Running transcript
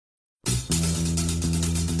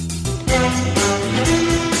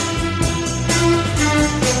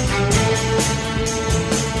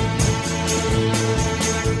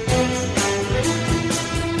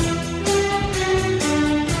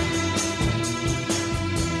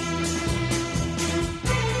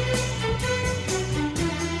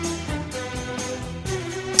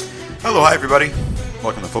Hello, hi everybody.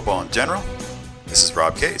 Welcome to Football in General. This is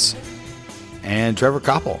Rob Case. And Trevor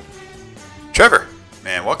Koppel. Trevor,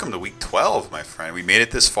 man, welcome to week 12, my friend. We made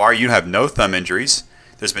it this far. You have no thumb injuries.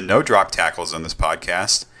 There's been no drop tackles on this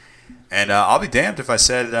podcast. And I'll be damned if I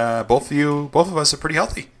said both of us are pretty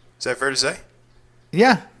healthy. Is that fair to say?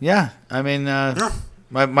 Yeah. I mean,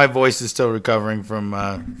 my voice is still recovering from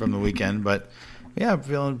the weekend, but yeah,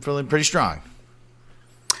 I'm feeling pretty strong.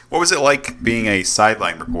 What was it like being a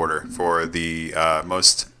sideline reporter for the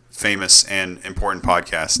most famous and important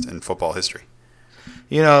podcast in football history?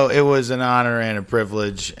 You know, it was an honor and a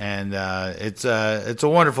privilege, and it's a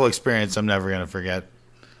wonderful experience I'm never going to forget.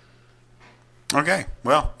 Okay,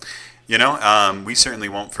 well, you know, we certainly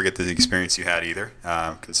won't forget the experience you had either,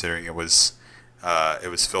 considering it was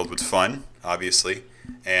filled with fun, obviously,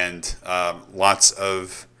 and lots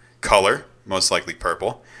of color, most likely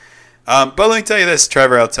purple. But let me tell you this,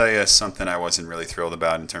 Trevor, I'll tell you something I wasn't really thrilled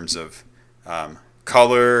about in terms of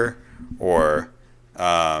color or,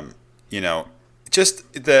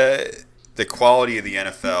 just the quality of the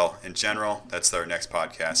NFL in general. That's our next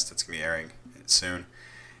podcast that's going to be airing soon,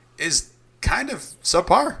 is kind of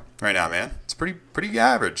subpar right now, man. It's pretty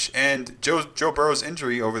average. And Joe Burrow's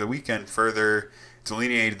injury over the weekend further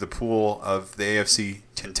delineated the pool of the AFC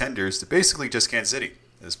contenders to basically just Kansas City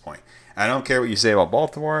at this point. I don't care what you say about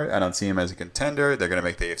Baltimore. I don't see him as a contender. They're going to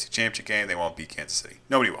make the AFC Championship game. They won't beat Kansas City.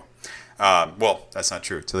 Nobody will. Well, that's not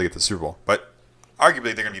true until they get to the Super Bowl. But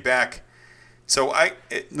arguably, they're going to be back. So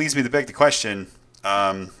it leads me to beg the question,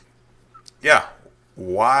 why?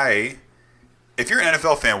 If you're an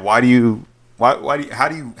NFL fan, how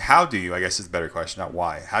do you? I guess is the better question, not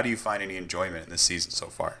why. How do you find any enjoyment in this season so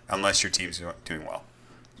far, unless your team's doing well?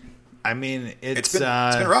 I mean, it's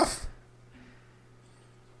been rough.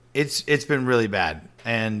 It's been really bad,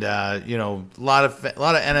 and a lot of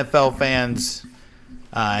NFL fans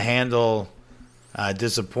handle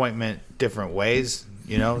disappointment different ways.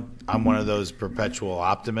 You know, I'm one of those perpetual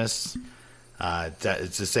optimists.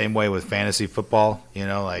 It's the same way with fantasy football. You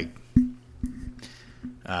know, like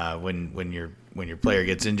when your player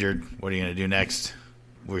gets injured, what are you going to do next?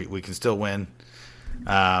 We can still win,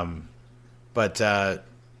 but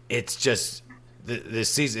it's just this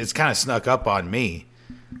season. It's kind of snuck up on me.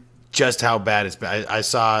 Just how bad it's been. I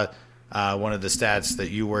saw one of the stats that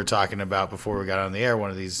you were talking about before we got on the air, one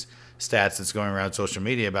of these stats that's going around social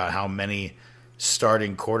media about how many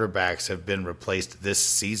starting quarterbacks have been replaced this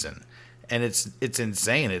season. And it's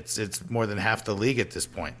insane. It's more than half the league at this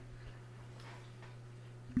point.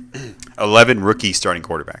 11 rookie starting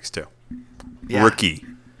quarterbacks, too. Yeah. Rookie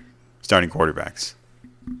starting quarterbacks.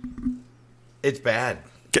 It's bad.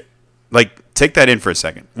 Like, take that in for a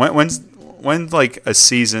second. When's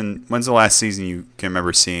the last season you can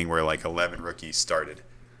remember seeing where like 11 rookies started?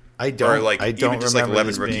 I don't. Or like I don't even just like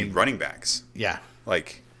 11 rookie running backs. Yeah.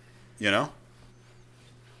 Like, or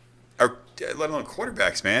let alone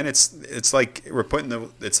quarterbacks, man. It's like we're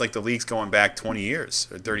it's like the league's going back 20 years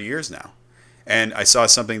or 30 years now. And I saw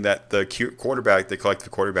something that the collective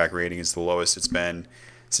quarterback rating is the lowest it's been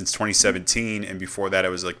since 2017, and before that it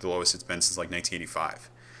was like the lowest it's been since like 1985.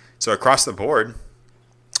 So across the board,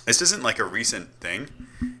 this isn't like a recent thing.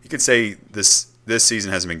 You could say this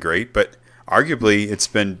season hasn't been great, but arguably it's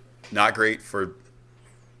been not great for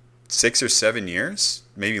 6 or 7 years,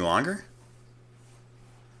 maybe longer.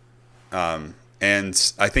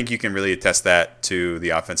 And I think you can really attest that to the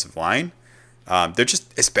offensive line.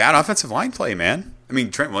 It's bad offensive line play, man. I mean,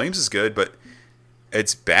 Trent Williams is good, but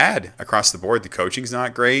it's bad across the board. The coaching's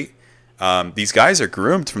not great. These guys are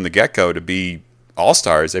groomed from the get-go to be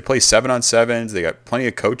all-stars. They play 7-on-7s. They got plenty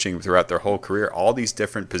of coaching throughout their whole career, all these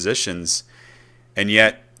different positions, and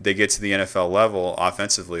yet they get to the NFL level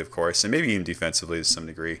offensively, of course, and maybe even defensively to some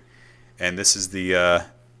degree. And this is these are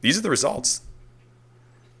the results.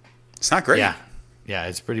 It's not great. Yeah,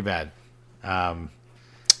 it's pretty bad. Yeah,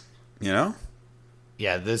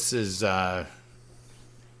 this is it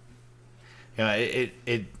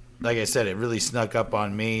like I said, it really snuck up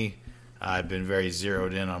on me. I've been very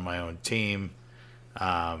zeroed in on my own team.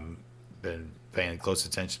 Been paying close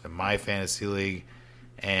attention to my fantasy league,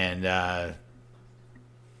 and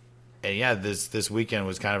this weekend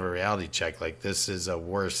was kind of a reality check. Like, this is a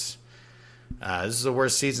worse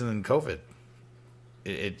season than COVID.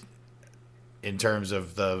 It in terms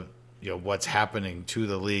of the what's happening to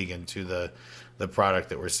the league and to the product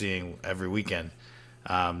that we're seeing every weekend.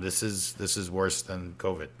 This is worse than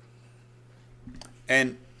COVID.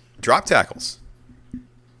 And drop tackles.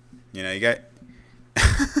 You got.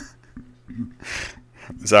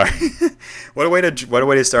 Sorry. What a way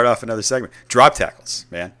to start off another segment. Drop tackles,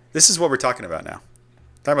 man. This is what we're talking about now.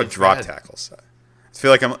 Talking about drop tackles. I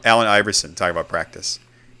feel like I'm Allen Iverson talking about practice.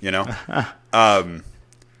 Drop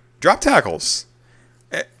tackles.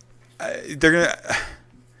 They're gonna.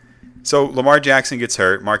 So Lamar Jackson gets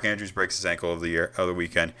hurt. Mark Andrews breaks his ankle of the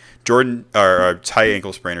weekend. Jordan or high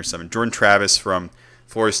ankle sprain or something. Jordan Travis from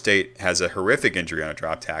Florida State has a horrific injury on a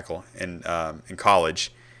drop tackle in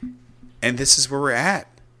college, and this is where we're at.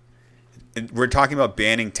 And we're talking about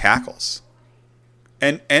banning tackles,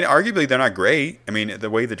 and arguably they're not great. I mean, the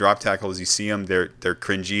way the drop tackles, you see them, they're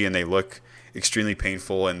cringy and they look extremely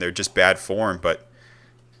painful and they're just bad form. But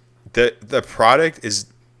the product is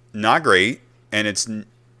not great, and it's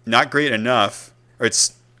not great enough, or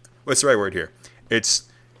it's, what's the right word here? It's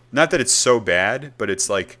not that it's so bad, but it's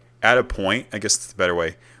like at a point, I guess that's the better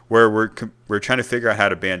way, where we're trying to figure out how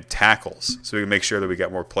to ban tackles so we can make sure that we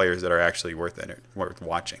get more players that are actually worth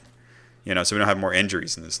watching. So we don't have more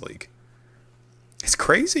injuries in this league. It's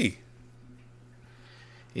crazy.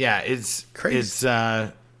 Yeah, it's crazy.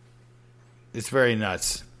 It's very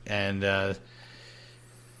nuts, and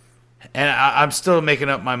I'm still making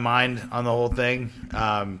up my mind on the whole thing,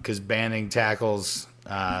 because banning tackles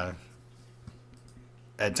at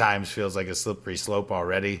times feels like a slippery slope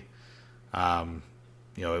already.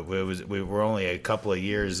 We were only a couple of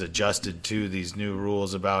years adjusted to these new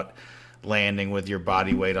rules about landing with your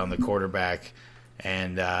body weight on the quarterback,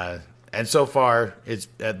 and so far it's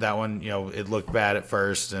that one. It looked bad at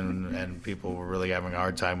first, and people were really having a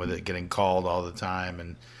hard time with it, getting called all the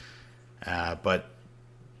time, but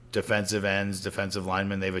defensive ends, defensive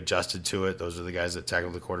linemen, they've adjusted to it. Those are the guys that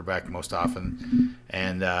tackle the quarterback most often,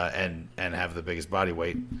 and have the biggest body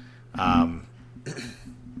weight.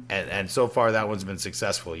 And so far that one's been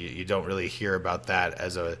successful. You don't really hear about that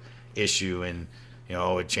as a issue, and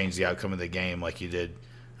it changed the outcome of the game like you did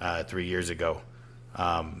 3 years ago.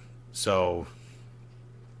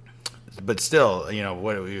 But still,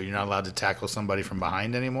 you're not allowed to tackle somebody from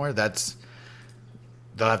behind anymore. They'll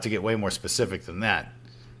have to get way more specific than that.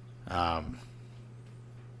 Yeah,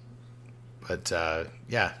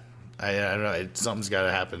 I don't know. Something's got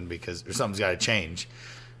to happen something's got to change,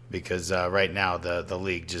 because right now the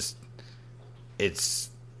league just, it's,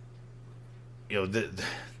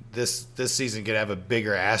 this season could have a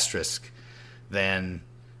bigger asterisk than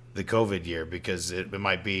the COVID year, because it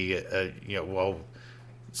might be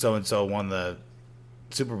so and so won the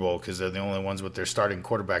Super Bowl because they're the only ones with their starting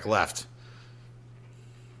quarterback left.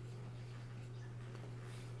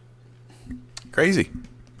 Crazy.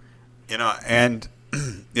 And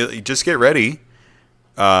you just get ready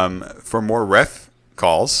for more ref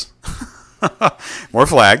calls, more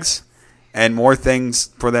flags, and more things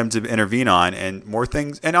for them to intervene on, and more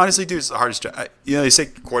things. And honestly, dude, it's the hardest job. They say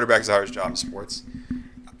quarterback is the hardest job in sports.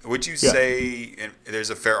 Would you say, and there's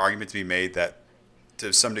a fair argument to be made, that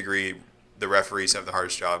to some degree the referees have the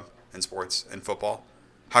hardest job in sports and football?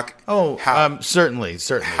 Certainly.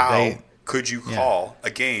 How could you call a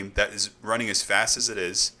game that is running as fast as it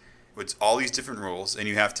is with all these different rules, and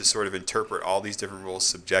you have to sort of interpret all these different rules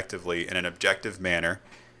subjectively in an objective manner,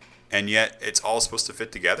 and yet it's all supposed to fit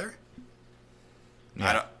together?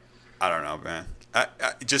 Yeah. I don't know, man. I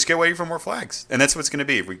just get waiting for more flags, and that's what it's going to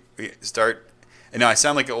be. If we start, and now I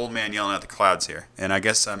sound like an old man yelling at the clouds here, and I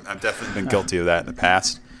guess I've definitely been guilty of that in the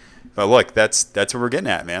past. But look, that's what we're getting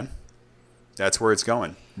at, man. That's where it's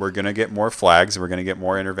going. We're going to get more flags, and we're going to get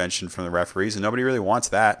more intervention from the referees, and nobody really wants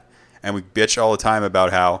that. And we bitch all the time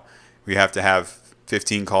about how we have to have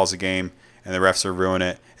 15 calls a game, and the refs are ruining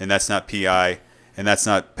it, and that's not PI, and that's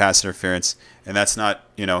not pass interference, and that's not,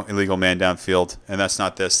 illegal man downfield, and that's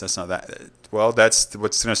not this, that's not that. Well, that's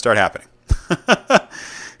what's going to start happening.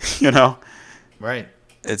 Right.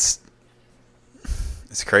 It's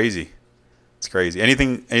crazy. It's crazy.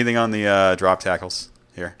 Anything on the drop tackles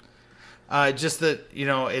here? Just that,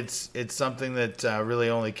 it's something that really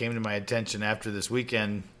only came to my attention after this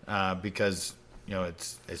weekend, because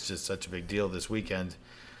it's just such a big deal this weekend.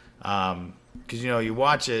 Because you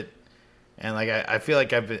watch it, and like I feel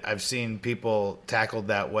like I've seen people tackled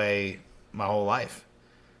that way my whole life,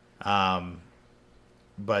 but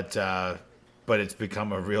it's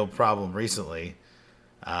become a real problem recently,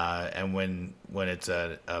 and when it's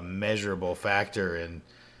a measurable factor in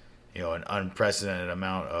an unprecedented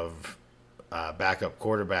amount of backup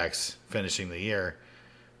quarterbacks finishing the year,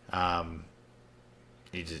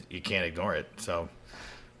 you can't ignore it. So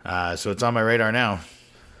it's on my radar now.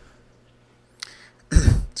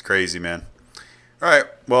 It's crazy, man. All right,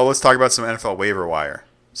 well, let's talk about some NFL waiver wire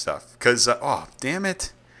stuff. Because, damn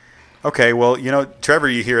it. Okay, well, Trevor,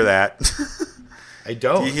 you hear that? I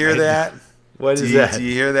don't. Do you hear that? What is that? Do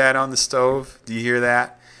you hear that on the stove? Do you hear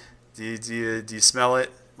that? Do you smell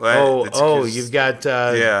it? What? You've got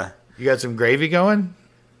You got some gravy going?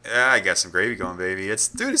 Yeah, I got some gravy going, baby. It's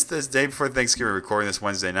this day before Thanksgiving. Recording this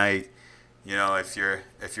Wednesday night. You know, if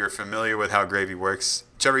you're familiar with how gravy works,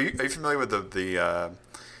 Trevor, are you familiar with the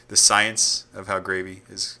science of how gravy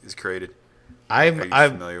is created? Are you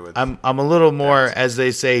familiar with? I'm a little more, that? as they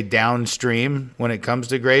say, downstream when it comes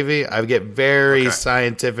to gravy. I get very Okay.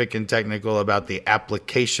 scientific and technical about the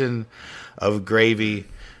application of gravy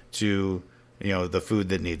to the food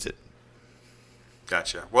that needs it.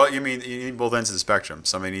 Gotcha. Well, you need both ends of the spectrum.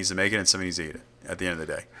 Somebody needs to make it, and somebody needs to eat it. At the end of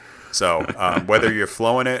the day, so whether you're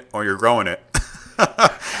flowing it or you're growing it,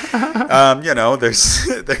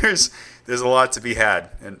 there's a lot to be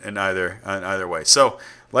had in either way. So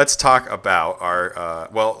let's talk about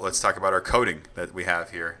our coding that we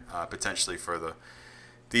have here potentially for the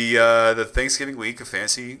Thanksgiving week of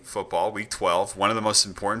fantasy football, week 12, one of the most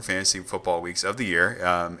important fantasy football weeks of the year.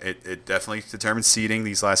 It definitely determines seeding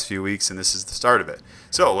these last few weeks, and this is the start of it.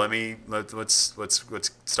 So let's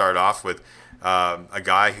start off with a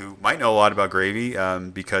guy who might know a lot about gravy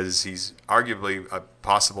because he's arguably a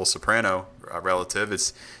possible Soprano relative.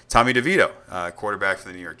 It's Tommy DeVito, quarterback for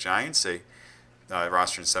the New York Giants.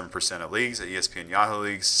 Rostered in 7% of leagues at ESPN Yahoo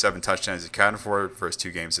leagues. 7 touchdowns accounted for first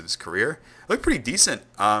 2 games of his career. Looked pretty decent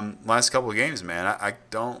last couple of games, man. I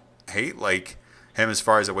don't hate him as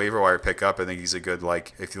far as a waiver wire pickup. I think he's a good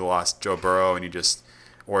if you lost Joe Burrow and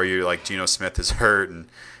or you're Geno Smith is hurt and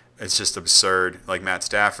it's just absurd. Like Matt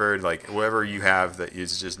Stafford, whoever you have that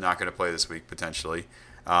is just not going to play this week potentially.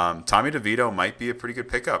 Tommy DeVito might be a pretty good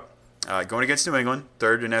pickup. Going against New England,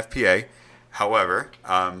 3rd in FPA. However,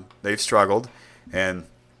 they've struggled. And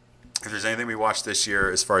if there's anything we watched this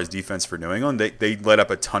year as far as defense for New England, they let up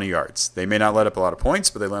a ton of yards. They may not let up a lot of points,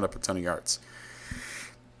 but they let up a ton of yards.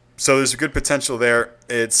 So there's a good potential there.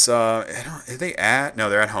 It's they're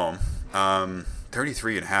at home.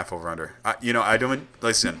 33.5 over under. I don't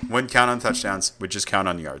wouldn't count on touchdowns. Would just count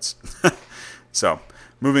on yards. So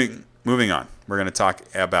moving on, we're going to talk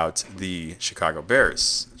about the Chicago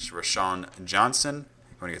Bears. Rashawn Johnson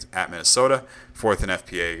when he gets at Minnesota, 4th in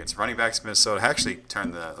FPA against running backs. Minnesota actually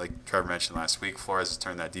turned like Trevor mentioned last week, Flores has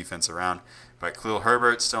turned that defense around. But Khalil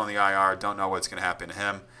Herbert still in the IR. Don't know what's going to happen to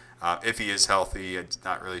him. If he is healthy, I'm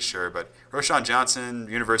not really sure. But Rashawn Johnson,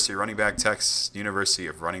 University of Running Texas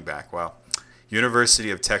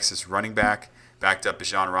running back, backed up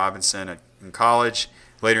Bijan Robinson in college.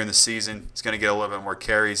 Later in the season, he's going to get a little bit more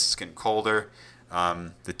carries. It's getting colder.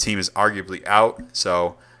 The team is arguably out.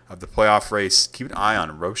 So of the playoff race, keep an eye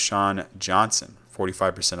on Rashawn Johnson.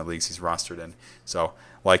 45% of leagues he's rostered in. So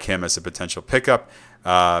like him as a potential pickup.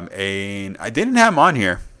 And I didn't have him on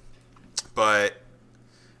here, but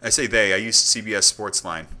I used CBS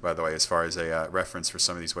Sportsline, by the way, as far as a reference for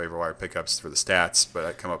some of these waiver wire pickups for the stats, but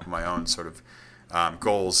I come up with my own sort of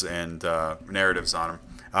goals and narratives on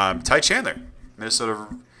them. Ty Chandler,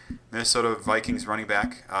 Minnesota Vikings running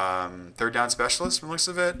back, 3rd down specialist from the looks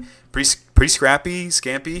of it. Pretty scrappy,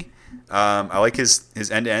 scampy. I like his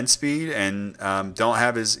end-to-end speed and don't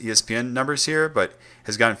have his ESPN numbers here, but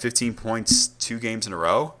has gotten 15 points 2 games in a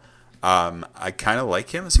row. I kind of like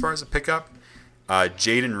him as far as a pickup.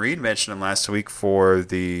 Jaden Reed mentioned him last week for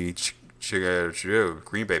the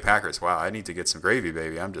Green Bay Packers. Wow, I need to get some gravy,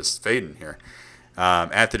 baby. I'm just fading here.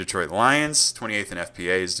 At the Detroit Lions, 28th in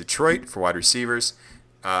FPA is Detroit for wide receivers.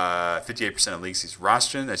 58% of leagues he's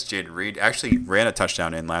rostering. That's Jaden Reed. Actually ran a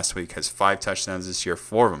touchdown in last week. Has 5 touchdowns this year.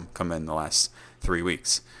 4 of them come in the last 3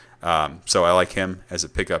 weeks. So I like him as a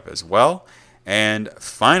pickup as well. And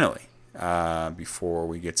finally, before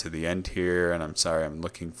we get to the end here, and I'm sorry, I'm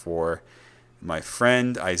looking for my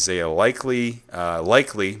friend Isaiah Likely.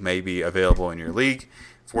 Likely may be available in your league.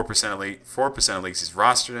 4% of leagues he's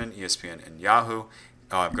rostered in ESPN and Yahoo.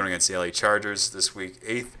 Going against the LA Chargers this week,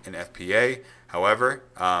 8th in FPA. However,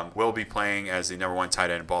 will be playing as the number 1 tight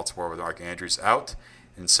end in Baltimore with Mark Andrews out,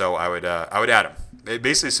 and so I would add him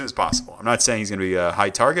basically as soon as possible. I'm not saying he's going to be a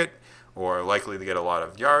high target or likely to get a lot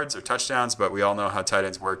of yards or touchdowns, but we all know how tight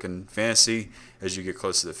ends work in fantasy. As you get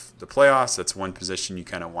close to the playoffs, that's one position you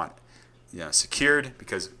kind of want secured,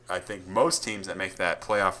 because I think most teams that make that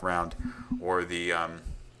playoff round or the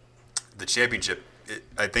championship,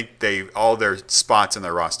 I think all their spots in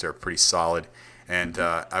their roster are pretty solid. And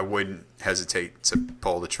I wouldn't hesitate to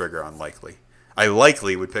pull the trigger on Likely. I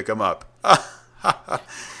likely would pick him up.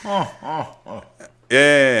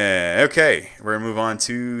 Yeah, okay. We're going to move on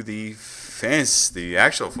to the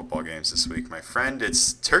actual football games this week. My friend,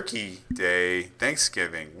 it's Turkey Day,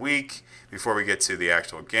 Thanksgiving week. Before we get to the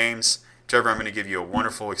actual games, Trevor, I'm going to give you a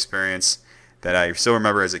wonderful experience that I still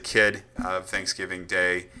remember as a kid of Thanksgiving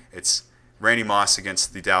Day. It's Randy Moss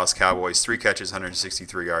against the Dallas Cowboys, 3 catches,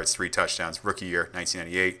 163 yards, 3 touchdowns, rookie year,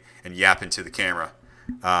 1998, and yapping to the camera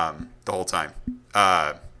the whole time.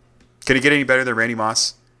 Can it get any better than Randy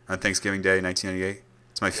Moss on Thanksgiving Day, 1998?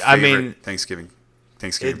 It's my favorite Thanksgiving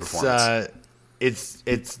performance.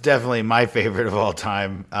 It's definitely my favorite of all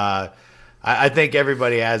time. I think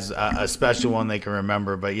everybody has a special one they can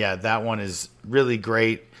remember, but yeah, that one is really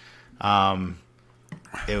great.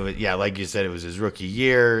 It was, like you said, it was his rookie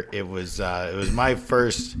year. It was my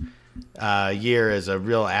first year as a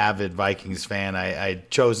real avid Vikings fan. I'd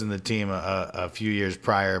chosen the team a few years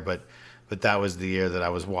prior, but that was the year that I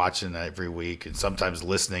was watching every week and sometimes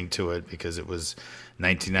listening to it because it was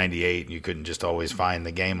 1998 and you couldn't just always find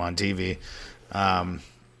the game on TV.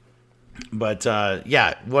 What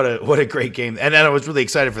a great game. And then I was really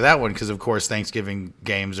excited for that one because, of course, Thanksgiving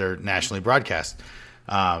games are nationally broadcast.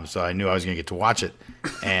 So I knew I was going to get to watch it.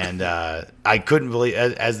 And I couldn't believe,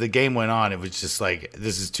 as the game went on, it was just like,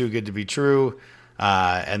 this is too good to be true.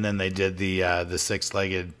 And then they did the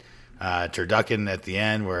six-legged turducken at the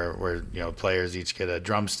end where players each get a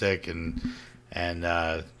drumstick. And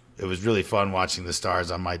it was really fun watching the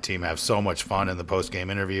stars on my team have so much fun in the post-game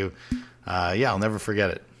interview. I'll never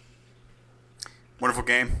forget it. Wonderful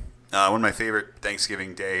game. One of my favorite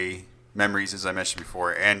Thanksgiving Day memories, as I mentioned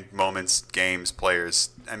before, and moments, games, players,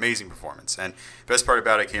 amazing performance. And the best part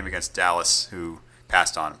about it came against Dallas, who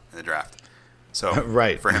passed on him in the draft. So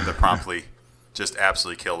right. For him to promptly just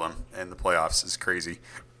absolutely kill them in the playoffs is crazy.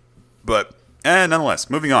 But nonetheless,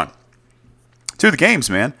 moving on to the games,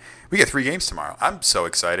 man. We get 3 games tomorrow. I'm so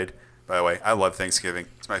excited, by the way. I love Thanksgiving.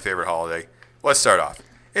 It's my favorite holiday. Let's start off.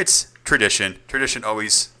 It's tradition. Tradition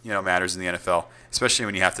always, matters in the NFL, especially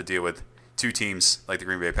when you have to deal with 2 teams like the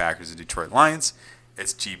Green Bay Packers and Detroit Lions.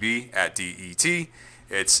 It's GB at DET.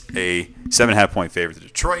 It's a 7.5 point favorite to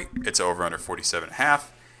Detroit. It's over under 47.5.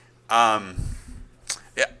 I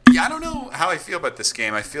don't know how I feel about this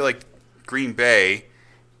game. I feel like Green Bay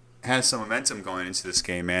has some momentum going into this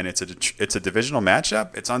game, man. It's a divisional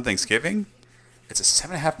matchup. It's on Thanksgiving. It's a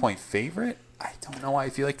 7.5 point favorite. I don't know why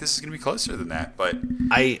I feel like this is going to be closer than that, but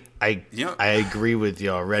I agree with you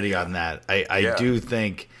already on that. I do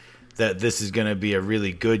think that this is going to be a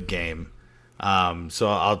really good game. So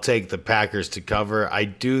I'll take the Packers to cover. I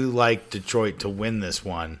do like Detroit to win this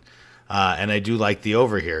one, and I do like the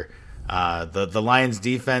over here. The Lions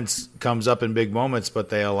defense comes up in big moments, but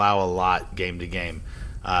they allow a lot game to game.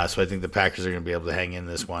 So I think the Packers are going to be able to hang in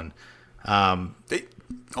this one. They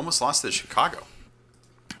almost lost to Chicago.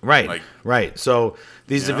 Right, right. So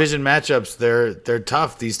these division matchups, they're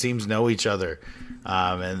tough. These teams know each other,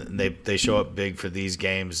 and they show up big for these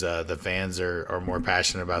games. The fans are more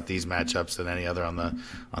passionate about these matchups than any other on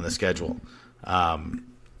the schedule.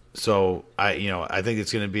 So I think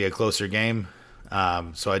it's going to be a closer game.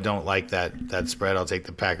 So I don't like that spread. I'll take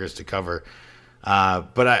the Packers to cover.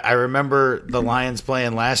 But I remember the Lions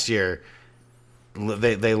playing last year.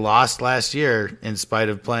 They lost last year in spite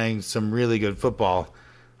of playing some really good football.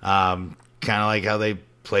 Kind of like how they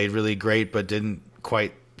played really great but didn't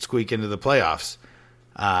quite squeak into the playoffs.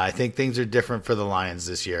 I think things are different for the Lions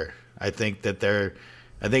this year. I think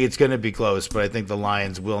it's going to be close, but I think the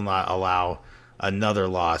Lions will not allow another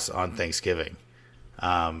loss on Thanksgiving.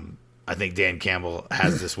 I think Dan Campbell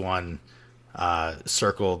has this one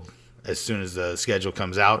circled as soon as the schedule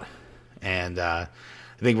comes out, and I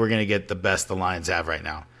think we're going to get the best the Lions have right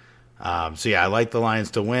now. I like the Lions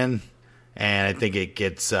to win. And I think it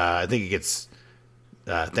gets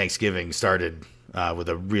Thanksgiving started with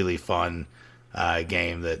a really fun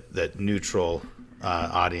game that neutral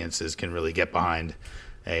audiences can really get behind.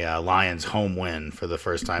 A Lions home win for the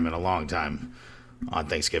first time in a long time on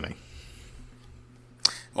Thanksgiving.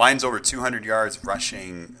 Lions over 200 yards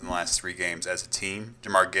rushing in the last 3 games as a team.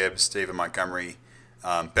 Jamar Gibbs, David Montgomery,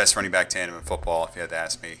 best running back tandem in football, if you had to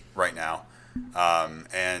ask me right now.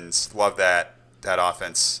 And love that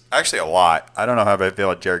offense. Actually, a lot. I don't know how I feel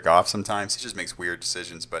about Jared Goff sometimes. He just makes weird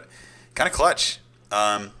decisions, but kind of clutch.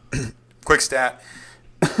 Quick stat.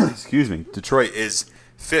 Excuse me. Detroit is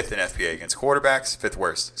 5th in FPA against quarterbacks. 5th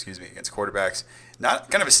worst, against quarterbacks. Not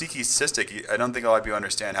kind of a sneaky statistic. I don't think a lot of people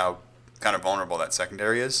understand how kind of vulnerable that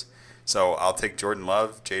secondary is. So I'll take Jordan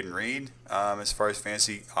Love, Jaden Reed as far as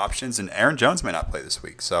fantasy options, and Aaron Jones may not play this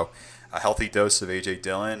week. So a healthy dose of A.J.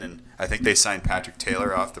 Dillon, and I think they signed Patrick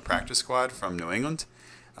Taylor off the practice squad from New England.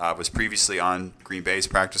 Was previously on Green Bay's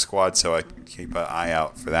practice squad, so I keep an eye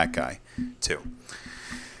out for that guy too.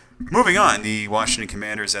 Moving on, the Washington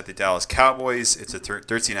Commanders at the Dallas Cowboys. It's a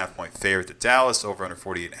 13.5 point favorite to Dallas, over under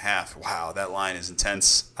 48.5. Wow, that line is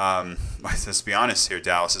intense. Let's be honest here,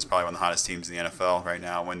 Dallas is probably one of the hottest teams in the NFL right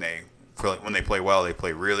now. When they play well, they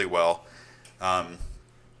play really well.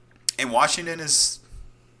 And Washington is,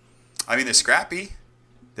 I mean, they're scrappy.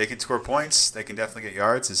 They can score points. They can definitely get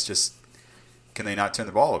yards. It's just, can they not turn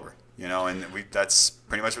the ball over? And that's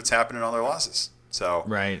pretty much what's happened in all their losses. So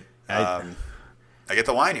right. I get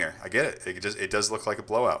the line here. I get it. It does look like a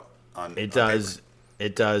blowout. It does. Paper.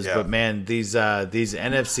 It does. Yeah. But man, these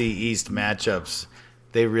NFC East matchups,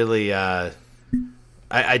 they really. I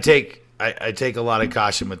take a lot of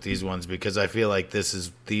caution with these ones because I feel like this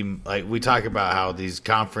is we talk about how these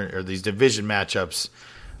conference or these division matchups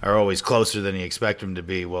are always closer than you expect them to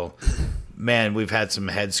be. Well, man, we've had some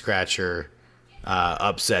head scratcher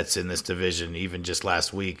upsets in this division, even just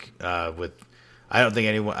last week. I don't think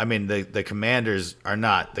anyone. I mean, the Commanders are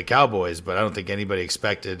not the Cowboys, but I don't think anybody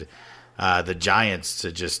expected the Giants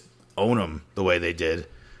to just own them the way they did.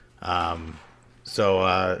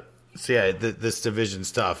 So yeah, this division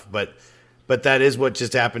stuff, but that is what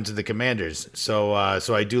just happened to the Commanders. So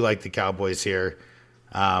I do like the Cowboys here.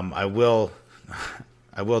 I will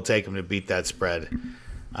take them to beat that spread.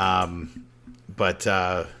 But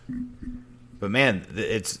man,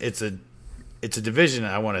 it's a division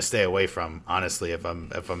I want to stay away from. Honestly, if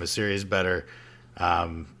I'm a serious bettor,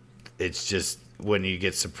 it's just when you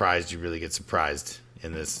get surprised, you really get surprised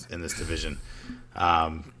in this division.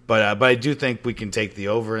 But I do think we can take the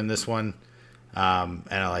over in this one, and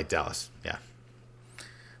I like Dallas. Yeah.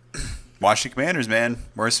 Washington Commanders, man,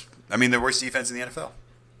 the worst defense in the NFL.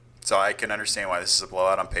 So I can understand why this is a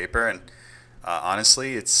blowout on paper, and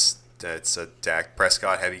honestly, it's a Dak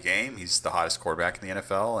Prescott heavy game. He's the hottest quarterback in the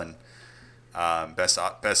NFL, and best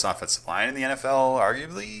offensive line in the NFL,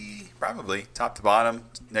 arguably, probably top to bottom,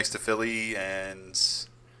 next to Philly and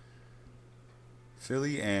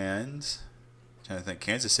I'm trying to think,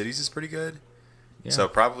 Kansas City's is pretty good. Yeah. So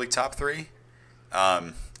probably top 3.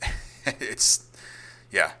 It's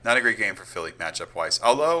not a great game for Philly matchup wise.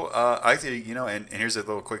 Although I think and here's a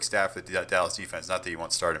little quick stat for the Dallas defense. Not that you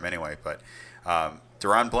won't start him anyway, but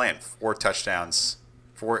Deron Bland 4 touchdowns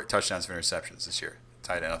for interceptions this year,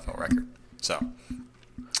 tied NFL record. So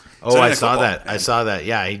I saw that. I saw that.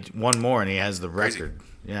 Yeah, he won more and he has the record.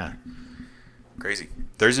 Yeah, crazy.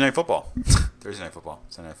 Thursday night football. Sunday night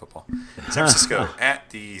football. San Francisco at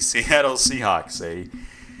the Seattle Seahawks. A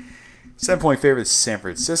 7-point favorite, San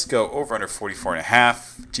Francisco, over under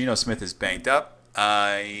 44.5. Geno Smith is banged up.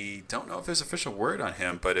 I don't know if there's official word on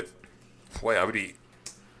him, but I would be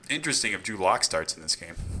interesting if Drew Lock starts in this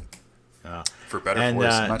game. For better or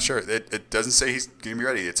worse, I'm not sure. It doesn't say he's going to be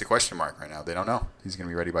ready. It's a question mark right now. They don't know. He's going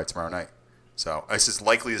to be ready by tomorrow night. So it's just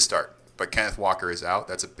likely to start. But Kenneth Walker is out.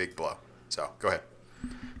 That's a big blow. So go ahead.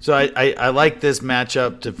 So I like this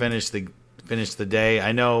matchup to finish the day.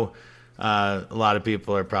 I know a lot of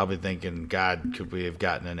people are probably thinking, God, could we have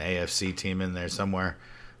gotten an AFC team in there somewhere?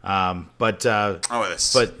 That's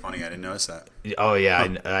funny. I didn't notice that. Oh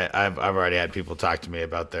yeah, I've already had people talk to me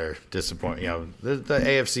about their disappointment. The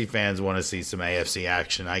AFC fans want to see some AFC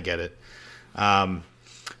action. I get it.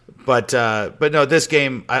 But no, this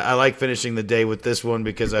game I like finishing the day with this one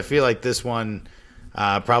because I feel like this one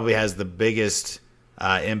probably has the biggest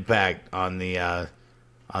impact on the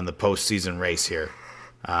postseason race here.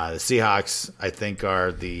 The Seahawks, I think,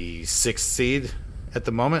 are the 6th seed at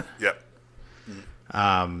the moment. Yep.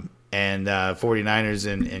 And 49ers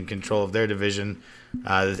in control of their division.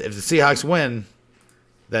 If the Seahawks win,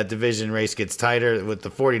 that division race gets tighter. With the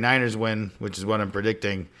 49ers win, which is what I'm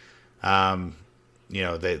predicting, they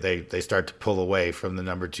start to pull away from the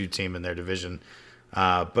number 2 team in their division.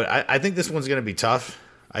 But I think this one's going to be tough.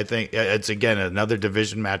 I think it's, again, another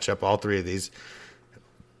division matchup, all 3 of these.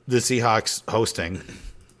 The Seahawks hosting.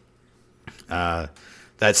 That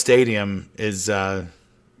stadium is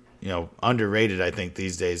underrated, I think,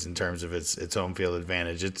 these days in terms of its home field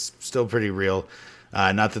advantage. It's still pretty real.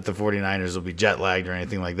 Not that the 49ers will be jet lagged or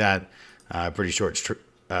anything like that. Pretty short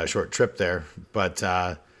trip there. But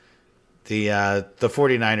the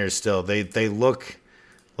 49ers still, they look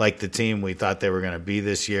like the team we thought they were going to be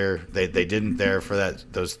this year. They didn't there for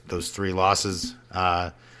those 3 losses.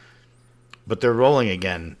 But they're rolling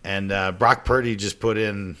again. And Brock Purdy just put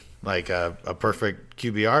in like a perfect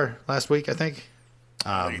QBR last week, I think.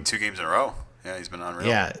 2 games in a row. Yeah, he's been unreal.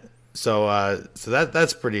 Yeah, so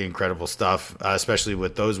that's pretty incredible stuff, especially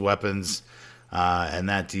with those weapons and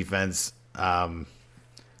that defense. I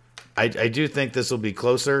do think this will be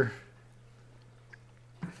closer.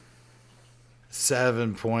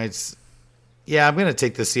 7 points. Yeah, I'm going to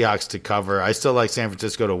take the Seahawks to cover. I still like San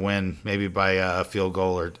Francisco to win, maybe by a field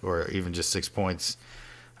goal or even just 6 points.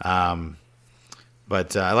 But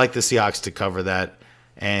I like the Seahawks to cover that.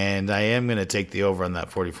 And I am going to take the over on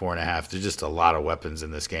that 44.5. There's just a lot of weapons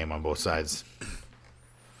in this game on both sides.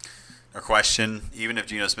 a question. Even if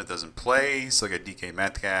Geno Smith doesn't play, still got DK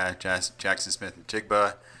Metcalf, Jackson Smith and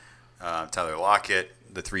Jigba, Tyler Lockett,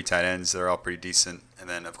 the 3 tight ends. They're all pretty decent. And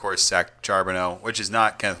then, of course, Zach Charbonnet, which is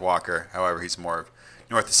not Kenneth Walker. However, he's more of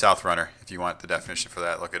north to south runner. If you want the definition for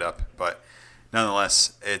that, look it up. But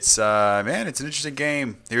nonetheless, it's it's an interesting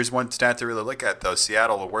game. Here's one stat to really look at, though.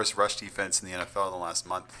 Seattle, the worst rush defense in the NFL in the last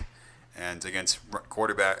month. And against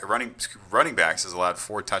running backs has allowed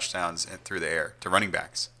 4 touchdowns through the air to running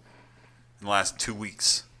backs in the last 2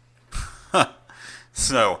 weeks.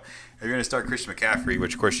 So if you're going to start Christian McCaffrey,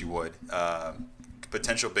 which of course you would,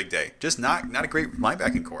 potential big day. Just not a great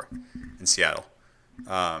linebacking core in Seattle.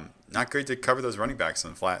 Not great to cover those running backs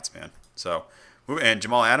on the flats, man. So, and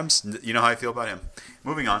Jamal Adams, you know how I feel about him.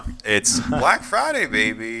 Moving on. It's Black Friday,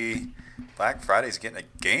 baby. Black Friday's getting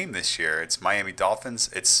a game this year. It's Miami Dolphins.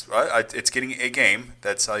 It's getting a game.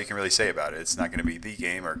 That's all you can really say about it. It's not going to be the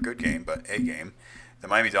game or a good game, but a game. The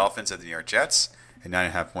Miami Dolphins at the New York Jets, a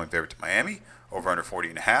 9.5-point favorite to Miami, over under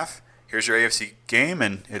 40.5. Here's your AFC game,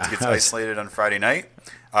 and it gets isolated on Friday night.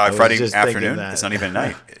 Friday afternoon. It's not even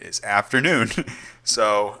night. It's afternoon.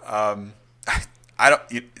 So I don't.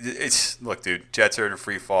 Look, dude. Jets are in a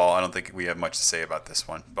free fall. I don't think we have much to say about this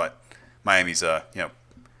one, but Miami's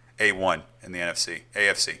A1 in the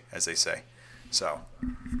AFC, as they say. So,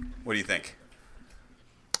 what do you think?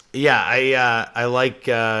 Yeah, I like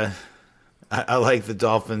I like the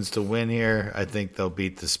Dolphins to win here. I think they'll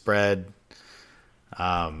beat the spread.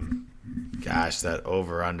 Gosh, that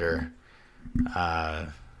over under. I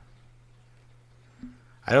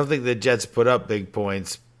don't think the Jets put up big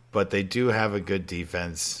points, but they do have a good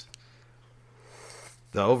defense.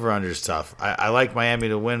 The over under is tough. I like Miami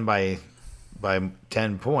to win by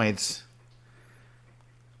 10 points.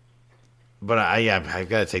 But I've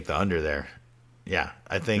got to take the under there. Yeah,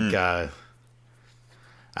 I think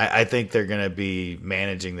I think they're going to be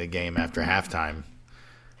managing the game after halftime.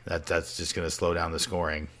 That's just going to slow down the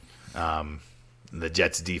scoring. The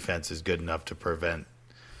Jets' defense is good enough to prevent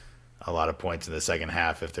a lot of points in the second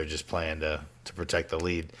half if they're just playing to protect the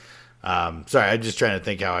lead. Sorry, I'm just trying to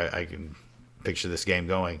think how I can picture this game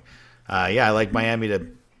going. I like Miami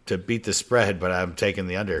to beat the spread, but I'm taking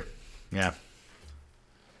the under. Yeah.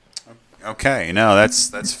 Okay, no,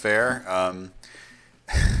 that's fair.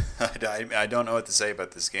 I don't know what to say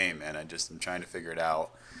about this game, man. I'm trying to figure it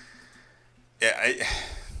out. Yeah,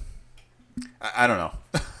 I don't know.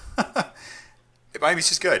 Miami's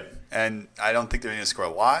just good, and I don't think they're going to score a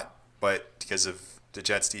lot, but because of the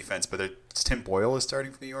Jets' defense. But Tim Boyle is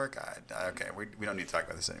starting for New York. Okay, we don't need to talk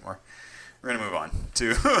about this anymore. We're going to move on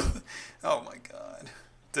to oh my God,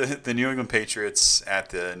 the New England Patriots at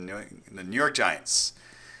the New York Giants.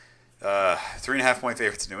 3.5-point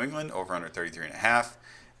favorite to New England, over under 33.5.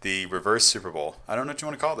 The reverse Super Bowl. I don't know what you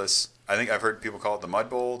want to call this. I think I've heard people call it the Mud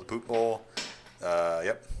Bowl, the Poop Bowl.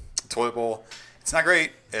 Toilet Bowl. It's not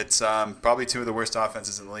great. It's probably 2 of the worst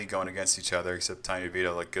offenses in the league going against each other, except Tommy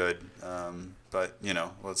DeVito looked good. But,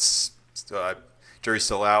 jury's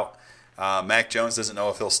still out. Mac Jones doesn't know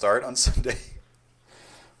if he'll start on Sunday.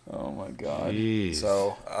 Oh, my God. Jeez.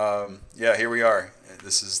 So, here we are.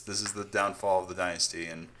 This is the downfall of the dynasty.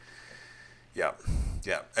 And, yeah.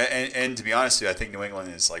 And to be honest with you, I think New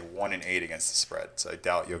England is like 1-8 against the spread. So I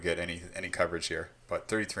doubt you'll get any coverage here. But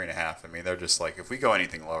 33.5, I mean, they're just like, if we go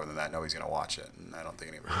anything lower than that, nobody's going to watch it. And I don't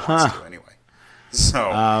think anybody wants to anyway.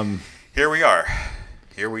 So here we are.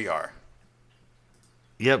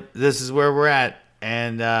 Yep, this is where we're at.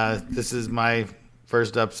 And this is my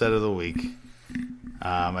first upset of the week.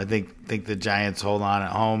 I think the Giants hold on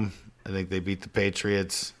at home. I think they beat the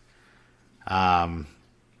Patriots. I'm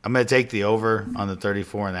going to take the over on the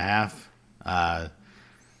 34.5. I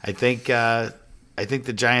think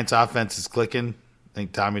the Giants' offense is clicking. I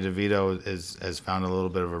think Tommy DeVito has found a little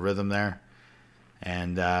bit of a rhythm there,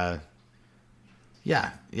 and I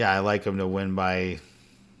like him to win by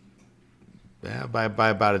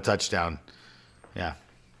about a touchdown. Yeah.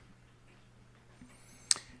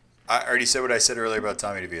 I already said what I said earlier about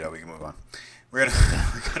Tommy DeVito. We can move on. We're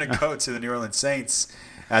gonna go to the New Orleans Saints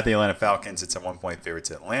at the Atlanta Falcons. It's a 1-point favorite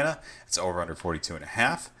to Atlanta. It's over under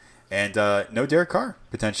 42.5. And no Derek Carr,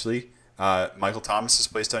 potentially. Michael Thomas is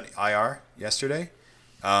placed on IR yesterday.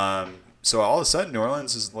 So all of a sudden, New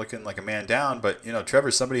Orleans is looking like a man down. But,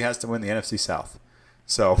 Trevor, somebody has to win the NFC South.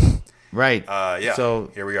 So, right.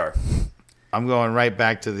 So here we are. I'm going right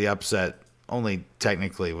back to the upset, only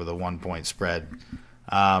technically with a 1-point spread.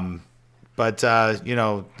 But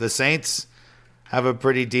the Saints have a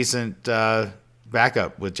pretty decent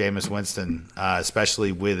backup with Jameis Winston,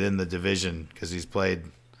 especially within the division, because he's played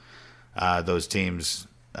those teams,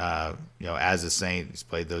 as a Saint. He's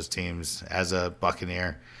played those teams as a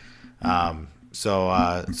Buccaneer. So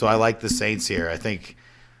I like the Saints here. I think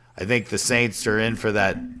the Saints are in for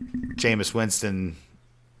that Jameis Winston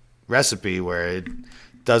recipe where it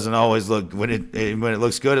doesn't always look when it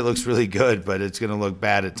looks good, it looks really good, but it's going to look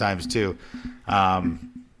bad at times too.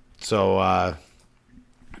 So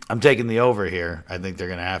I'm taking the over here. I think they're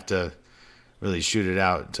going to have to really shoot it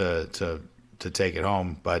out to take it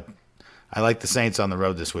home, but I like the Saints on the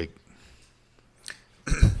road this week.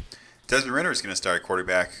 Desmond Ridder is going to start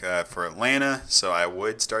quarterback for Atlanta, so I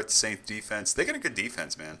would start the Saints defense. They got a good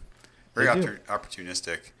defense, man. Very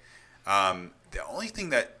opportunistic. The only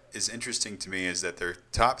thing that is interesting to me is that they're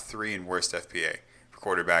top 3 in worst FPA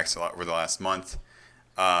for quarterbacks over the last month.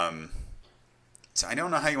 So I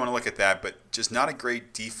don't know how you want to look at that, but just not a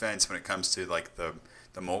great defense when it comes to like the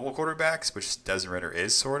mobile quarterbacks, which Desmond Ridder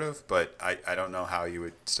is sort of, but I don't know how you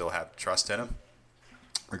would still have trust in him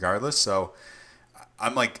regardless. So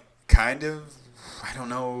I'm like kind of, I don't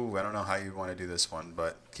know how you want to do this one,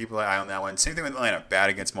 but keep an eye on that one. Same thing with Atlanta, bad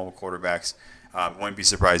against mobile quarterbacks. Wouldn't be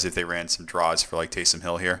surprised if they ran some draws for like Taysom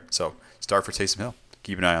Hill here. So start for Taysom Hill.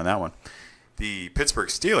 Keep an eye on that one. The Pittsburgh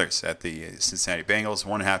Steelers at the Cincinnati Bengals,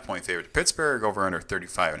 1.5 point favorite to Pittsburgh, over under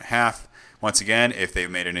 35.5. Once again, if they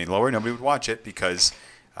made it any lower, nobody would watch it because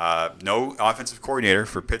no offensive coordinator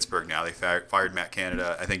for Pittsburgh now. They fired Matt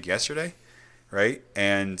Canada, I think, yesterday, right?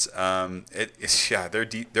 And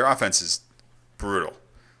their offense is brutal.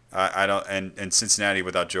 I don't and Cincinnati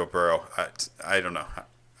without Joe Burrow, I don't know.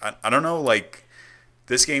 I don't know. Like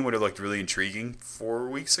this game would have looked really intriguing 4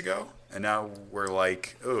 weeks ago, and now we're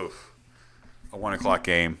like, ooh, a 1 o'clock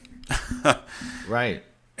game. Right.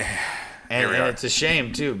 And it's a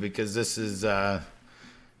shame too because this is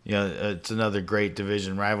it's another great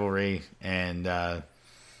division rivalry, and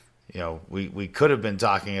we could have been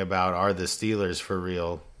talking about are the Steelers for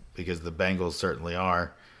real, because the Bengals certainly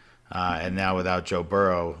are, and now without Joe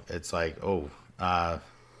Burrow, it's like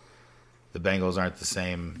the Bengals aren't the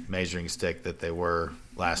same measuring stick that they were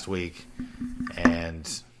last week,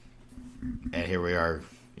 and here we are.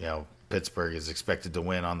 Pittsburgh is expected to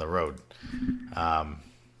win on the road.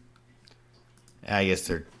 I guess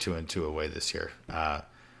they're 2-2 away this year.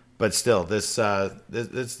 But still, this I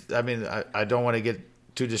mean, I don't want to get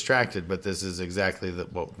too distracted, but this is exactly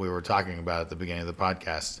what we were talking about at the beginning of the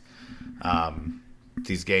podcast.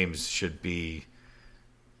 These games should be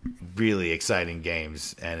really exciting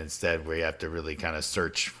games, and instead we have to really kind of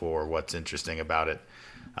search for what's interesting about it.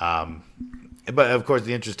 But of course,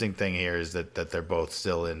 the interesting thing here is that they're both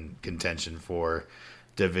still in contention for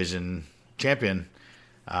division champion.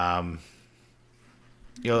 A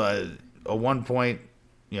 1 point,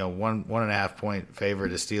 1.5 point favor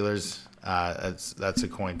to Steelers. That's a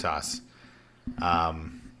coin toss.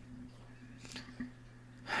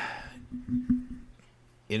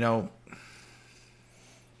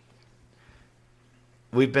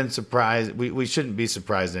 We've been surprised. We shouldn't be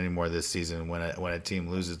surprised anymore this season when a team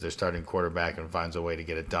loses their starting quarterback and finds a way to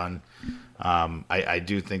get it done. I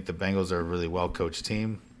do think the Bengals are a really well coached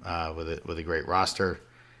team with a great roster,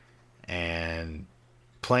 and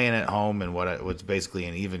playing at home in what's basically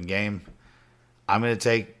an even game. I'm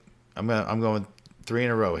going 3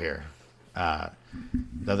 in a row here.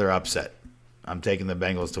 Another upset. I'm taking the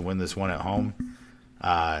Bengals to win this one at home.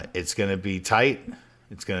 It's going to be tight.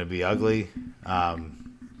 It's going to be ugly.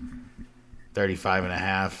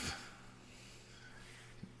 35.5.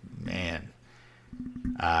 Man.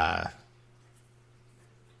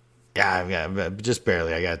 Just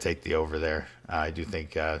barely. I got to take the over there. I do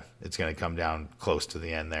think it's going to come down close to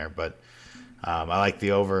the end there, but I like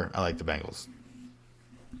the over. I like the Bengals.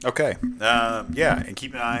 Okay. And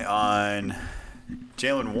keep an eye on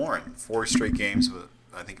Jalen Warren. 4 straight games with,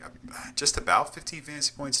 I think, just about 15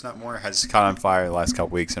 fantasy points, not more. Has caught on fire the last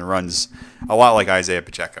couple weeks and runs a lot like Isaiah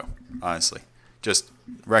Pacheco, honestly. Just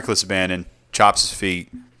reckless abandon, chops his feet,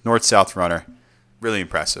 north-south runner. Really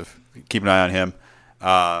impressive. Keep an eye on him.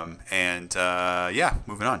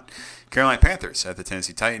 Moving on. Carolina Panthers at the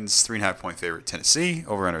Tennessee Titans, 3.5 point favorite Tennessee,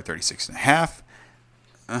 over under 36.5.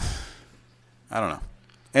 I don't know.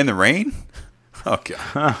 In the rain? Okay.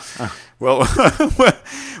 Well,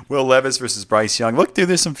 Will Levis versus Bryce Young. Look, dude,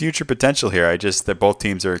 there's some future potential here. That both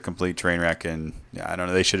teams are a complete train wreck, and I don't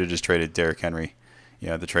know. They should have just traded Derrick Henry,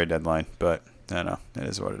 at the trade deadline. But I don't know. It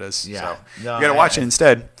is what it is. Yeah. So you got to watch it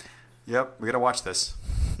instead. Yep, we got to watch this.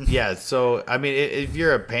 Yeah. So I mean, if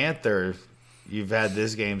you're a Panther, you've had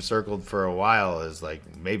this game circled for a while as like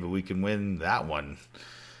maybe we can win that one.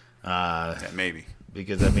 Maybe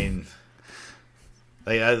because I mean.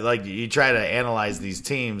 Like you try to analyze these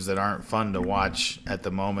teams that aren't fun to watch at the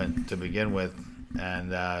moment to begin with,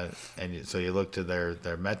 and so you look to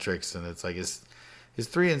their metrics, and it's like, is Is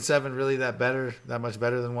 3-7 really that much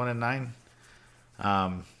better than 1-9?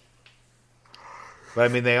 But I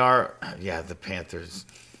mean, they are. Yeah, the Panthers.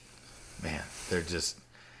 Man,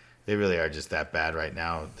 they really are just that bad right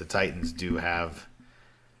now. The Titans do have,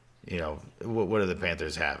 what do the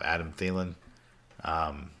Panthers have? Adam Thielen.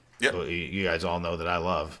 Yep. You guys all know that I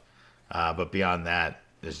love. But beyond that,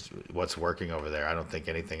 is what's working over there. I don't think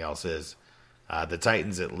anything else is. The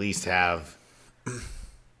Titans at least have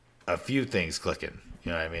a few things clicking.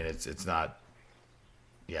 You know what I mean? It's not.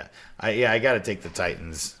 Yeah, I got to take the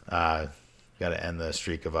Titans. Got to end the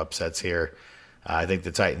streak of upsets here. I think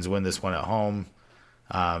the Titans win this one at home.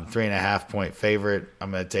 3.5 point favorite.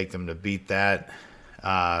 I'm going to take them to beat that.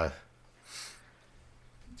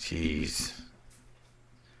 Jeez.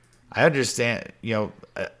 I understand.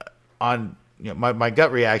 My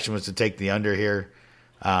gut reaction was to take the under here,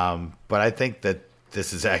 but I think that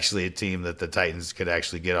this is actually a team that the Titans could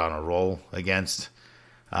actually get on a roll against.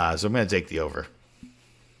 So I'm going to take the over.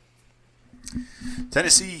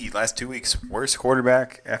 Tennessee, last 2 weeks, worst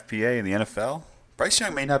quarterback FPA in the NFL. Bryce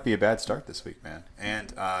Young may not be a bad start this week, man.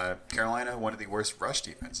 And Carolina, one of the worst rush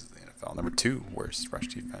defenses in the NFL. Number 2 worst rush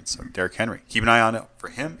defense. So Derrick Henry. Keep an eye on it for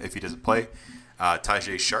him if he doesn't play.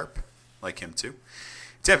 Tajay Sharp, like him too.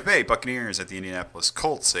 Tampa Bay Buccaneers at the Indianapolis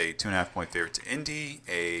Colts, a 2.5 point favorite to Indy,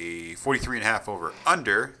 a 43.5 over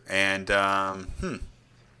under, and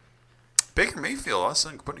Baker Mayfield all of a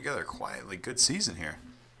sudden putting together a quietly good season here.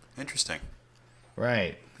 Interesting.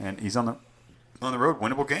 Right. And he's on the road,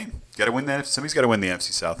 winnable game. Got to win that. Somebody's got to win the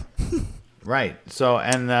NFC South. Right. So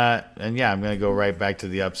and yeah, I'm going to go right back to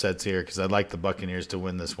the upsets here because I'd like the Buccaneers to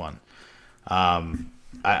win this one.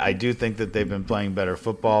 I do think that they've been playing better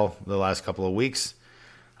football the last couple of weeks.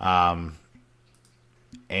 And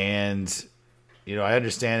I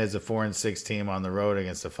understand it's a 4-6 team on the road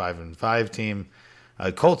against a 5-5 team.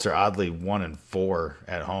 Colts are oddly 1-4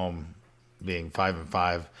 at home, being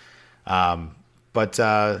 5-5. But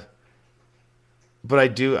I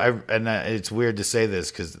do. It's weird to say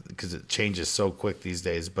this because it changes so quick these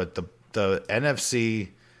days. But the NFC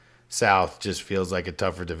South just feels like a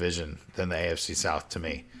tougher division than the AFC South to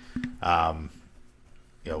me. I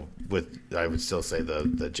would still say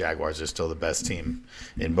the Jaguars are still the best team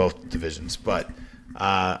in both divisions. But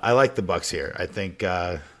I like the Bucs here. I think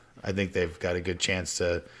they've got a good chance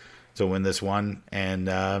to win this one, and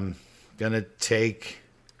gonna take.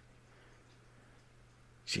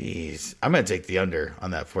 Jeez, I'm gonna take the under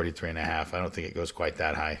on that 43.5. I don't think it goes quite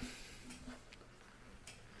that high.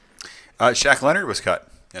 Shaq Leonard was cut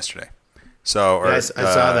yesterday. So I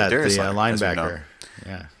saw that Darius the Leonard, linebacker.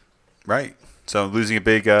 Yeah. Right. So losing a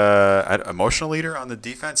big emotional leader on the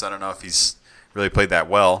defense. I don't know if he's really played that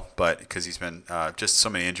well, but because he's been just so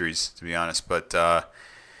many injuries, to be honest. But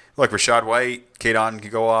look, Rashad White, Kadon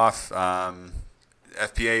can go off.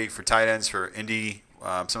 FPA for tight ends for Indy,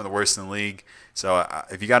 some of the worst in the league. So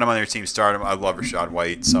if you got him on your team, start him. I love Rashad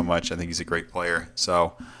White so much. I think he's a great player.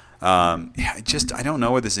 So I don't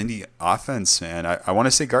know with this Indy offense, man. I want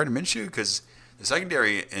to say Gardner Minshew because the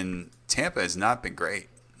secondary in Tampa has not been great.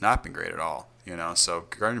 Not been great at all. So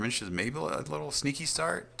Gardner Minshew is maybe a little sneaky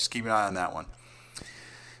start. Just keep an eye on that one.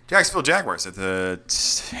 Jacksonville Jaguars at the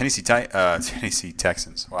Tennessee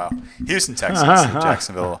Texans. Wow. Houston Texans.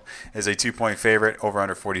 Jacksonville is a 2-point favorite, over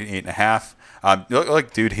under 48.5.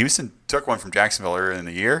 Look, dude, Houston took one from Jacksonville earlier in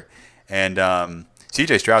the year, and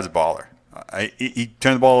C.J. Stroud's a baller. He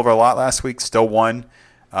turned the ball over a lot last week, still won,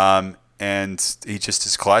 and he just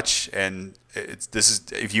is clutch. And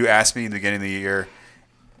if you asked me in the beginning of the year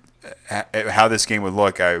how this game would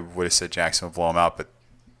look, I would have said Jacksonville will blow them out, but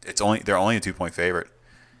they're only a 2-point favorite,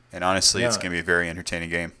 and honestly, it's going to be a very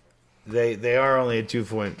entertaining game. They are only a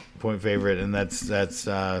 2-point favorite, and that's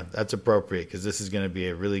appropriate because this is going to be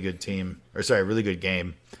a really good really good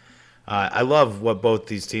game. I love what both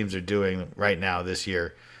these teams are doing right now this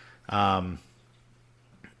year. I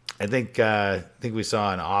think we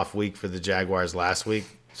saw an off week for the Jaguars last week,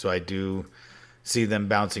 so I do see them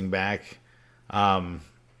bouncing back. That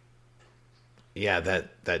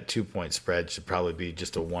 2-point spread should probably be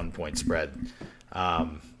just a 1-point spread.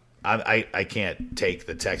 I can't take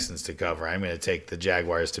the Texans to cover. I'm going to take the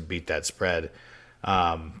Jaguars to beat that spread.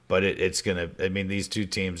 But it's going to – I mean, these two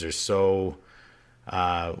teams are so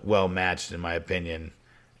well matched, in my opinion.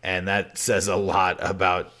 And that says a lot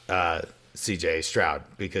about C.J. Stroud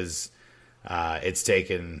because it's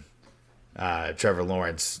taken Trevor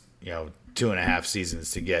Lawrence, 2.5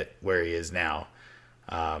 seasons to get where he is now.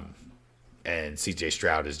 And C.J.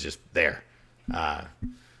 Stroud is just there.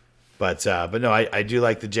 But no, I do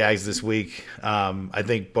like the Jags this week. I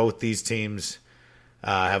think both these teams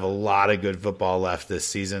have a lot of good football left this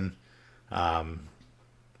season.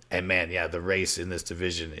 And man, yeah, the race in this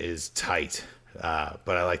division is tight. But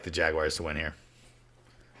I like the Jaguars to win here.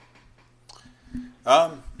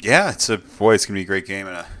 Yeah, it's gonna be a great game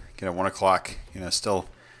and get a 1 o'clock. Still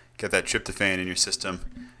get that tryptophan in your system,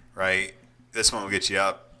 right? This one will get you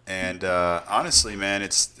up. And honestly, man,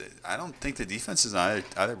 I don't think the defenses on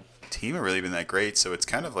either team have really been that great. So it's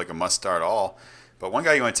kind of like a must start all. But one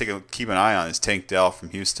guy you want to keep an eye on is Tank Dell from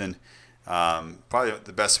Houston. Probably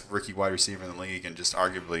the best rookie wide receiver in the league, and just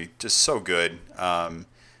arguably just so good,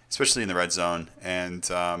 especially in the red zone. And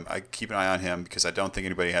I keep an eye on him because I don't think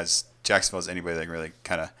Jacksonville has anybody that can really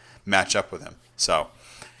kind of match up with him. So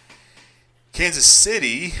Kansas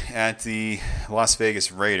City at the Las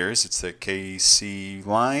Vegas Raiders. It's the KC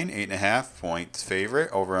line, 8.5-point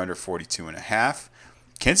favorite, over under 42.5.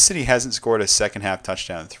 Kansas City hasn't scored a second half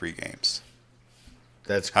touchdown in 3 games.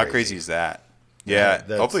 That's crazy. How crazy is that? Yeah,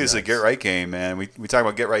 hopefully it's a get right game, man. We talk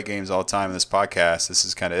about get right games all the time in this podcast. This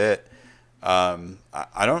is kind of it.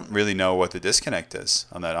 I don't really know what the disconnect is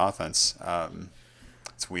on that offense.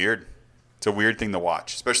 It's weird. It's a weird thing to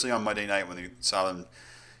watch, especially on Monday night when you saw them.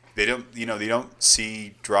 They don't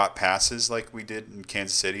see drop passes like we did in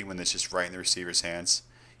Kansas City when it's just right in the receiver's hands.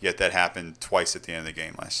 Yet that happened twice at the end of the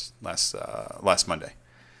game last Monday.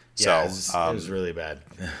 Yeah, so it was really bad.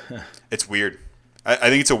 It's weird. I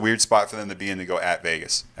think it's a weird spot for them to be in to go at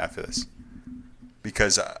Vegas after this,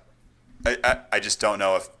 because I just don't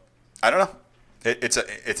know if I don't know. It's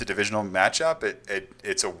a divisional matchup.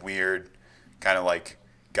 It's a weird kind of like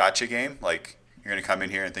gotcha game. Like, you're gonna come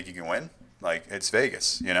in here and think you can win. Like, it's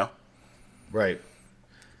Vegas, Right.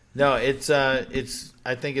 No, it's I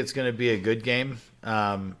think it's going to be a good game.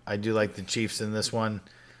 I do like the Chiefs in this one.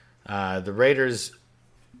 The Raiders,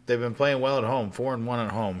 they've been playing well at home, 4-1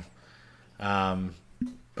 at home.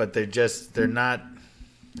 But they're not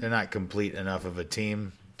complete enough of a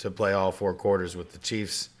team to play all 4 quarters with the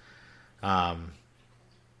Chiefs. I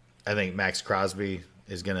think Max Crosby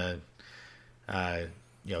is gonna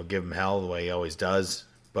give him hell the way he always does.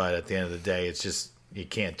 But at the end of the day, it's just you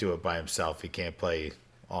can't do it by himself. He can't play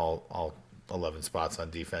all 11 spots on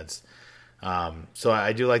defense. So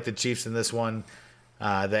I do like the Chiefs in this one. The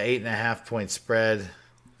 8.5-point spread.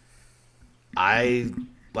 I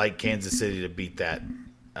like Kansas City to beat that.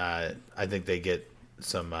 I think they get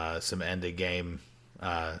some end of game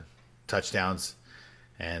touchdowns,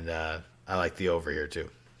 and I like the over here too.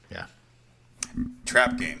 Yeah.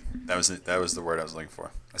 Trap game. That was the word I was looking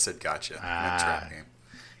for. I said gotcha. Trap game.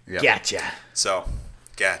 Yep. Gotcha. So,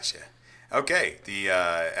 gotcha. Okay, the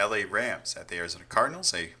LA Rams at the Arizona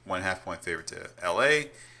Cardinals, a 1.5-point favorite to LA.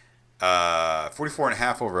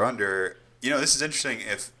 44.5 over under. This is interesting.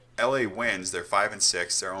 If LA wins, they're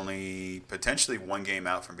 5-6. They're only potentially 1 game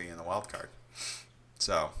out from being in the wild card.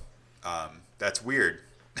 So, that's weird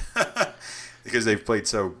because they've played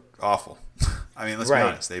so awful. I mean, let's be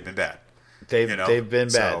honest. They've been bad. They've been bad.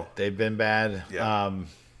 So, they've been bad. Yeah.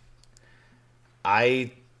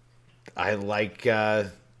 I like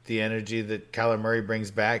the energy that Kyler Murray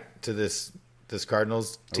brings back to this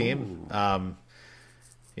Cardinals team.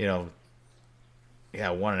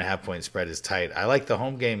 1.5-point spread is tight. I like the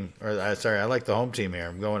home game, I like the home team here.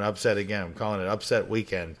 I'm going upset again. I'm calling it upset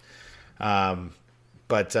weekend.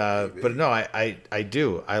 But no, I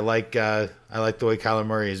do. I like the way Kyler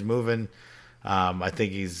Murray is moving. I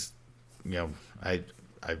think he's, I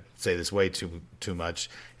say this way too much.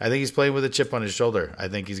 I think he's playing with a chip on his shoulder. I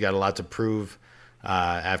think he's got a lot to prove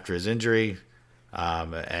after his injury,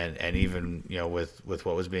 and even with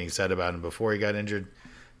what was being said about him before he got injured.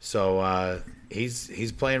 So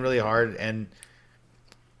he's playing really hard, and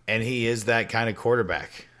he is that kind of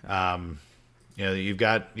quarterback. You've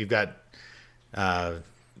got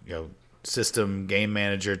system game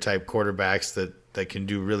manager type quarterbacks that can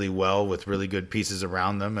do really well with really good pieces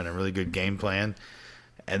around them and a really good game plan.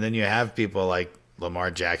 And then you have people like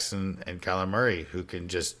Lamar Jackson and Kyler Murray who can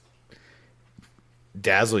just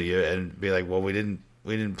dazzle you and be like, well, we didn't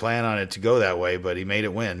plan on it to go that way, but he made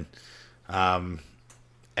it win. And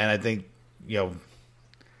I think, the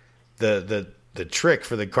trick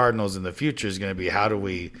for the Cardinals in the future is going to be how do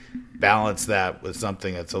we balance that with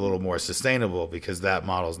something that's a little more sustainable, because that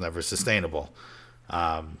model is never sustainable.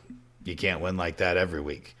 You can't win like that every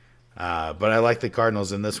week. But I like the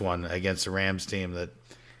Cardinals in this one against the Rams team that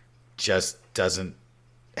just doesn't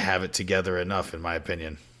have it together enough, in my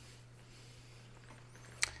opinion.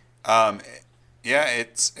 Yeah,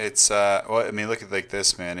 it's well, I mean, look at it like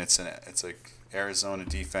this, man. It's like Arizona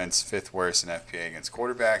defense, 5th worst in FPA against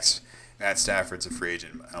quarterbacks. Matt Stafford's a free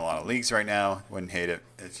agent in a lot of leagues right now. Wouldn't hate it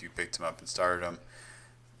if you picked him up and started him.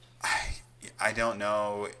 I don't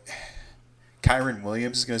know. Kyron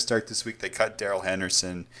Williams is going to start this week. They cut Darrell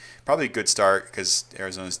Henderson. Probably a good start because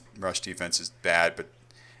Arizona's rush defense is bad, but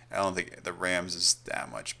I don't think the Rams is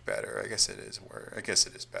that much better. I guess it is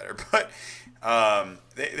better. But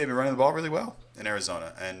they've been running the ball really well in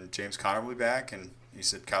Arizona. And James Conner will be back. And you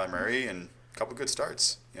said Kyler Murray and a couple good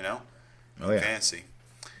starts, Oh, yeah. Fancy.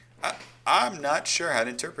 I'm not sure how to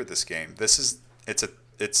interpret this game.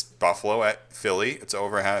 It's Buffalo at Philly. It's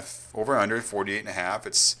over under 48.5.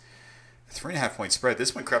 It's a 3.5 point spread.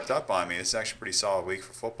 This one crept up on me. This is actually a pretty solid week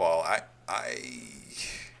for football. I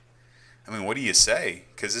mean, what do you say?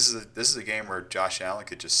 Because this is a game where Josh Allen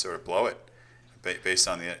could just sort of blow it, based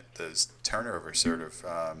on the turnover sort of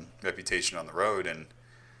reputation on the road. And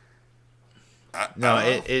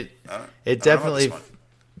it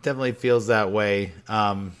definitely feels that way.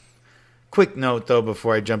 Quick note though,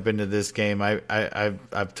 before I jump into this game,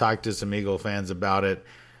 I've talked to some Eagle fans about it.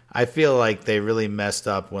 I feel like they really messed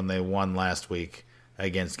up when they won last week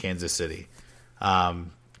against Kansas City.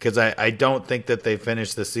 Because I don't think that they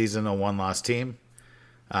finished the season a one-loss team.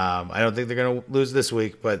 I don't think they're going to lose this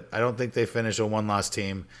week, but I don't think they finish a one-loss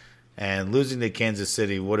team. And losing to Kansas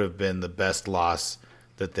City would have been the best loss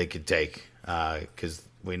that they could take, because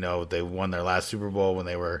we know they won their last Super Bowl when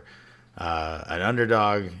they were an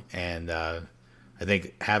underdog, and I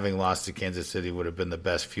think having lost to Kansas City would have been the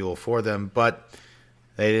best fuel for them. But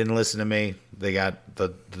they didn't listen to me. They got the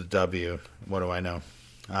W. What do I know?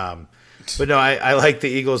 But no, I like the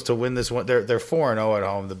Eagles to win this one. They're 4-0 at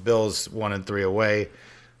home. The Bills 1-3 away.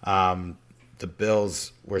 The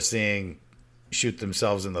Bills we're seeing shoot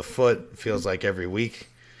themselves in the foot. Feels like every week,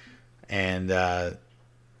 and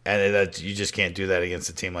you just can't do that against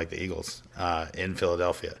a team like the Eagles in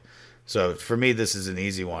Philadelphia. So for me, this is an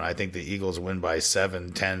easy one. I think the Eagles win by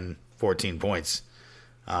 7, 10, 14 points.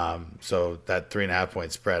 So that 3.5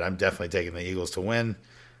 point spread, I'm definitely taking the Eagles to win.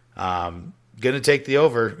 Going to take the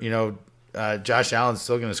over. Josh Allen's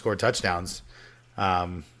still going to score touchdowns.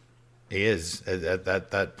 He is at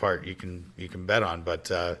that part you can bet on,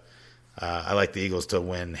 but I like the Eagles to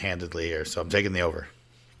win handedly here, so I'm taking the over.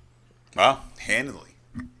 Well, handedly.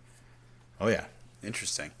 Oh yeah,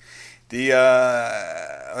 interesting. The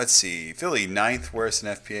let's see, Philly 9th worst in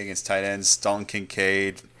FPA against tight ends. Dalton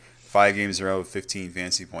Kincaid 5 games in a row with 15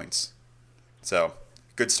 fantasy points. So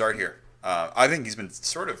good start here. I think he's been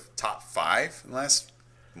sort of top 5 in the last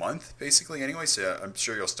month, basically, anyway, so I'm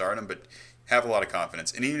sure you'll start him, but have a lot of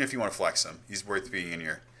confidence. And even if you want to flex him, he's worth being in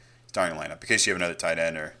your starting lineup in case you have another tight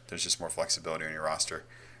end or there's just more flexibility on your roster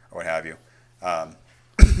or what have you.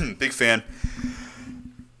 Big fan.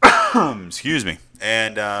 Excuse me.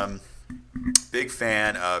 And big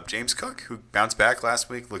fan of James Cook, who bounced back last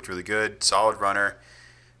week, looked really good, solid runner.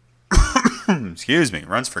 Excuse me.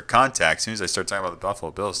 Runs for contact. As soon as I start talking about the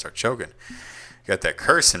Buffalo Bills, I start choking. Got that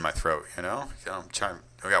curse in my throat, I'm trying.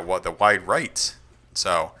 I got the wide right.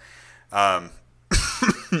 So, I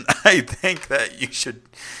think that you should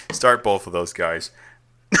start both of those guys.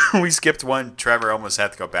 We skipped one. Trevor almost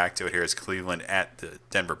had to go back to it here. It's Cleveland at the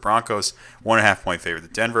Denver Broncos. 1.5 point favorite to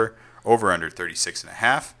Denver. Over under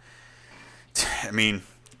 36.5. I mean,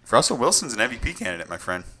 Russell Wilson's an MVP candidate, my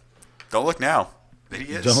friend. Don't look now. He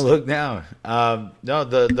is. Don't look now. No,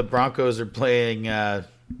 the Broncos are playing,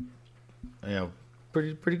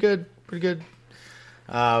 pretty good.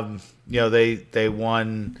 They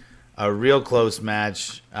won a real close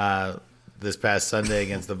match this past Sunday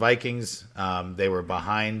against the Vikings. They were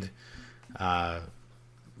behind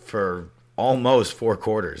for almost 4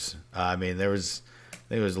 quarters. I think it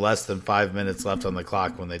was less than 5 minutes left on the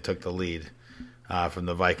clock when they took the lead from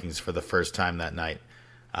the Vikings for the first time that night.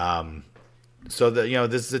 So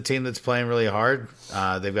this is a team that's playing really hard.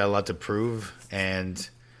 They've got a lot to prove, and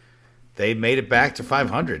they made it back to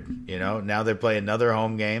 500. Now they play another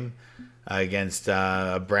home game against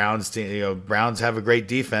a Browns team. Browns have a great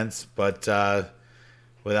defense, but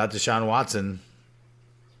without Deshaun Watson,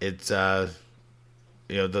 it's the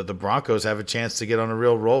Broncos have a chance to get on a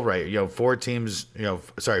real roll right. 4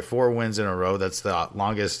 wins in a row. That's the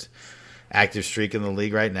longest active streak in the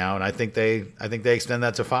league right now, and I think they extend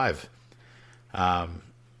that to 5. I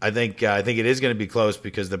think it is going to be close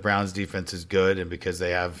because the Browns defense is good and because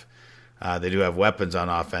they do have weapons on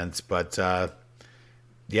offense. But the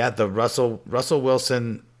Russell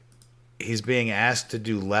Wilson, he's being asked to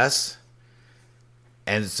do less,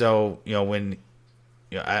 and so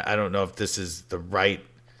I don't know if this is the right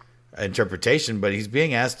interpretation, but he's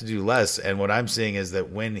being asked to do less. And what I'm seeing is that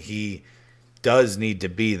when he does need to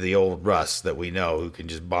be the old Russ that we know, who can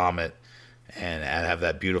just bomb it and have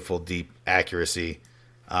that beautiful deep accuracy,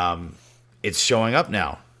 it's showing up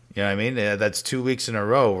now. You know what I mean? That's 2 weeks in a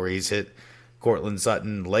row where he's hit Cortland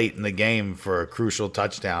Sutton late in the game for a crucial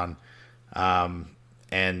touchdown, and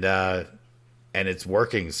it's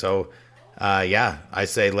working. So, I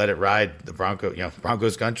say let it ride. The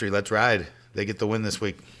Broncos country, let's ride. They get the win this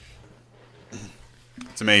week.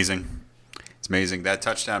 It's amazing. It's amazing. That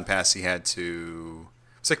touchdown pass he had to,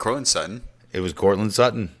 was it Cortland Sutton? It was Cortland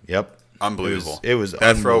Sutton. Yep. Unbelievable. It was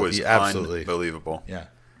that throw was absolutely unbelievable. Yeah.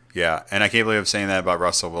 Yeah, and I can't believe I'm saying that about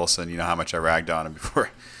Russell Wilson. You know how much I ragged on him before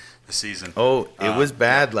the season. Oh, it was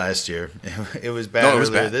bad last year. It was bad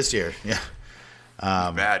earlier this year. Yeah. It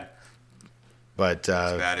was bad. But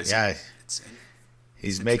bad.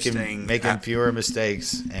 He's making fewer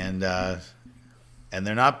mistakes, and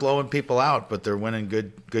they're not blowing people out, but they're winning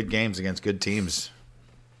good games against good teams.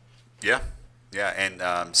 Yeah, and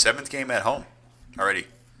 7th game at home already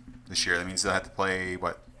this year. That means they'll have to play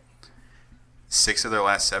 6 of their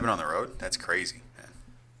last 7 on the road. That's crazy, man.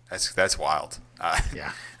 That's wild.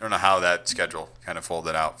 Yeah, I don't know how that schedule kind of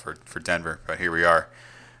folded out for Denver, but here we are.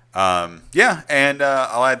 And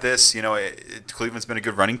I'll add this. Cleveland's been a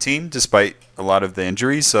good running team despite a lot of the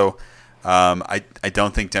injuries. So I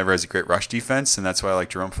don't think Denver has a great rush defense, and that's why I like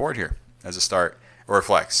Jerome Ford here as a start or a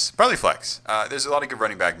flex. Probably flex. There's a lot of good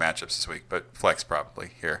running back matchups this week, but flex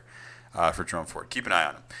probably here for Jerome Ford. Keep an eye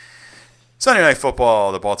on him. Sunday Night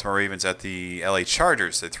Football, the Baltimore Ravens at the LA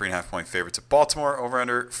Chargers. They're 3.5-point favorites at Baltimore, over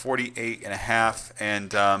under 48.5. And,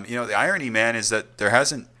 the irony, man, is that there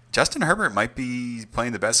hasn't – Justin Herbert might be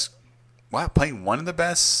playing playing one of the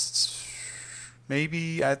best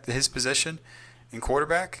maybe at his position in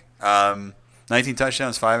quarterback. 19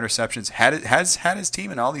 touchdowns, 5 interceptions. Has had his team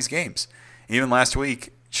in all these games. Even last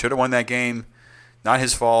week, should have won that game. Not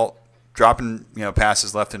his fault. Dropping,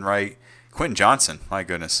 passes left and right. Quentin Johnson, my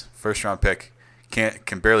goodness, first-round pick,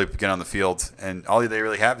 can barely get on the field, and all they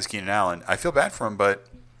really have is Keenan Allen. I feel bad for him, but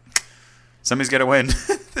somebody's got to win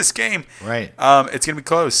this game. Right. It's going to be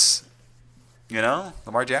close.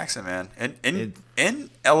 Lamar Jackson, man, in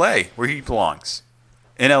L.A. where he belongs.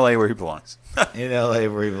 In L.A. where he belongs. In L.A.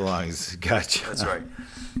 where he belongs. Gotcha. That's right.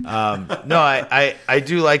 No, I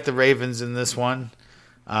do like the Ravens in this one.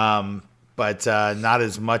 But not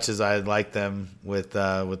as much as I'd like them with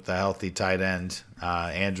the healthy tight end.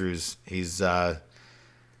 Andrews, he's not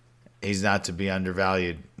to be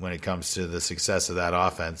undervalued when it comes to the success of that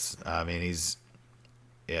offense. I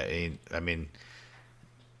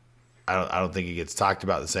don't think he gets talked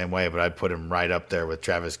about the same way, but I'd put him right up there with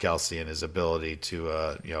Travis Kelce and his ability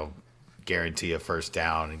to guarantee a first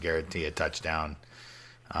down and guarantee a touchdown.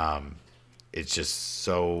 It's just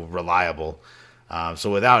so reliable.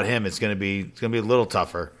 So without him, it's going to be a little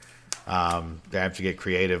tougher. They have to get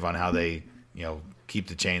creative on how they, keep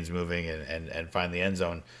the chains moving and find the end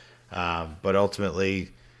zone. But ultimately,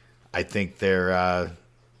 I think they're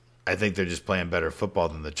just playing better football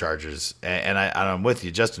than the Chargers. And I'm with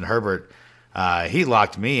you, Justin Herbert. He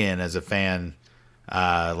locked me in as a fan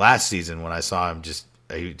last season when I saw him.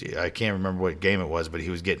 I can't remember what game it was, but he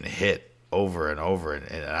was getting hit over and over,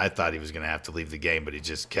 and I thought he was going to have to leave the game, but he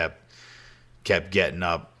just kept getting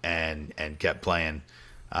up and kept playing,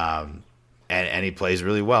 and he plays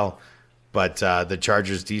really well. But the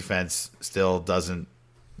Chargers defense still doesn't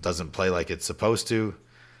play like it's supposed to,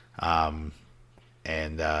 and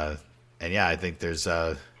I think there's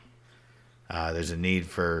a need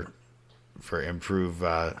for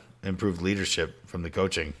improved leadership from the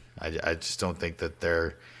coaching. I just don't think that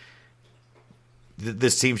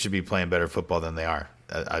this team should be playing better football than they are.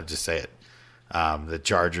 I'll just say it. The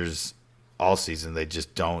Chargers all season, they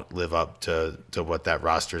just don't live up to what that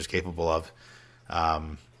roster is capable of.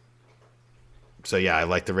 I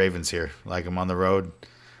like the Ravens here. I like them on the road.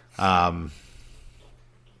 I'm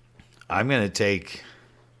going to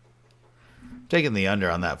taking the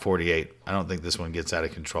under on that 48. I don't think this one gets out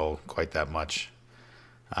of control quite that much.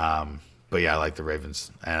 I like the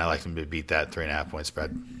Ravens, and I like them to beat that 3.5-point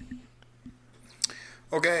spread.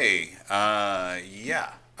 Okay.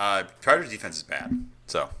 Chargers defense is bad,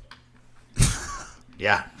 so.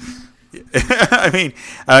 Yeah. I mean,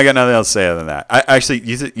 I got nothing else to say other than that.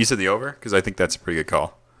 You said the over because I think that's a pretty good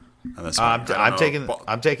call on this one. I'm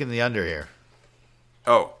taking the under here.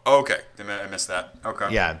 Oh, okay. I missed that. Okay.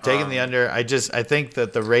 Yeah, I'm taking the under. I think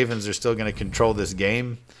that the Ravens are still going to control this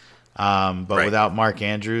game, but right. Without Mark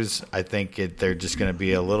Andrews, I think they're just going to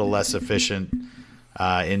be a little less efficient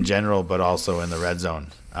in general, but also in the red zone.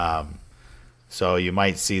 So you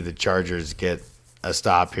might see the Chargers get a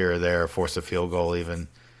stop here or there, force a field goal even,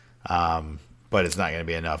 but it's not going to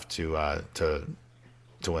be enough to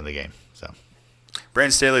win the game. So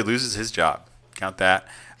Brandon Staley loses his job. Count that.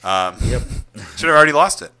 Yep. Should have already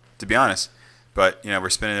lost it, to be honest. But, we're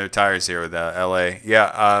spinning their tires here with L.A.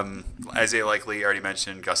 Yeah, Isaiah Likely, already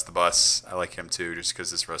mentioned. Gus the Bus, I like him too, just because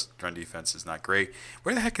this run defense is not great.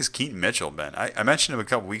 Where the heck has Keaton Mitchell been? I mentioned him a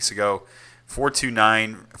couple weeks ago.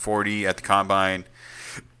 4.29 40 at the combine.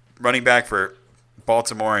 Running back for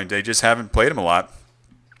Baltimore, and they just haven't played him a lot.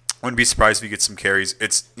 Wouldn't be surprised if he gets some carries.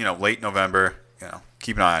 It's, late November.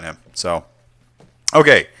 Keep an eye on him. So,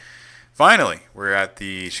 okay. Finally, we're at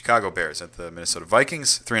the Chicago Bears at the Minnesota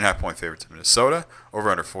Vikings. 3.5-point favorite to Minnesota.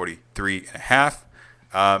 Over under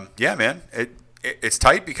 43.5. Yeah, man. It's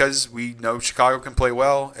tight because we know Chicago can play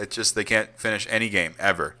well. It's just they can't finish any game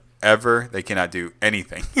ever. Ever. They cannot do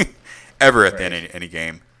anything ever at the end of any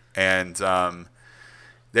game. And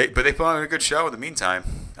they put on a good show in the meantime.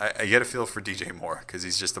 I get a feel for DJ Moore because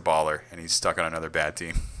he's just a baller and he's stuck on another bad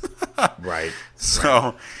team. Right.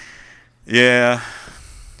 So, yeah.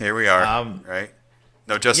 Here we are, right?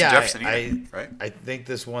 No Justin Jefferson either, right? I think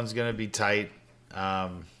this one's going to be tight. I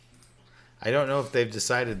don't know if they've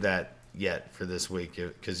decided that yet for this week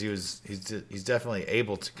because he's definitely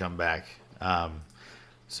able to come back.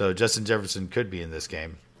 So Justin Jefferson could be in this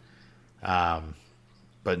game,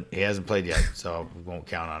 but he hasn't played yet, so we won't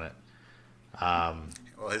count on it.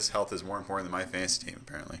 Well, his health is more important than my fantasy team,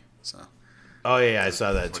 apparently. So. Oh, yeah, I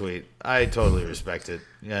saw that tweet. I totally respect it.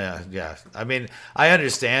 Yeah. I mean, I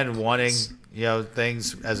understand wanting,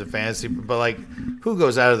 things as a fantasy, but, who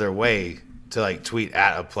goes out of their way to, tweet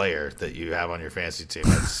at a player that you have on your fantasy team?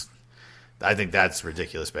 I think that's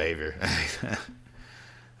ridiculous behavior.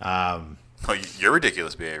 Well, you're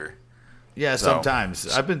ridiculous behavior. Yeah, sometimes.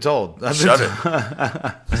 I've been told. Shove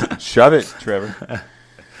it. Shove it, Trevor.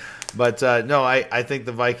 But, no, I think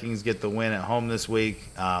the Vikings get the win at home this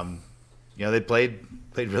week. They played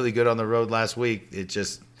really good on the road last week. It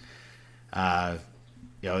just, they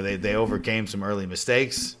overcame some early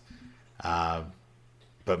mistakes.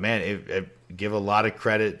 But man, give a lot of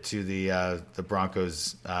credit to the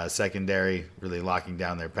Broncos secondary really locking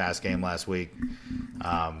down their pass game last week.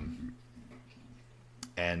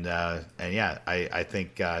 And yeah, I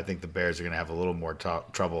think the Bears are going to have a little more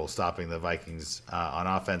trouble stopping the Vikings on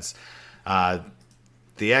offense.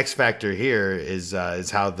 The X factor here is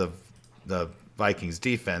how the Vikings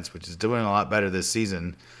defense, which is doing a lot better this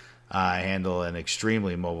season, handle an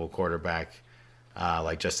extremely mobile quarterback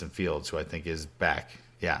like Justin Fields, who I think is back.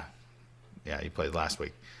 Yeah, he played last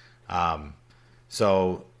week.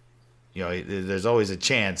 So, there's always a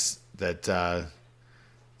chance that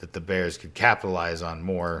the Bears could capitalize on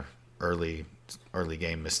more early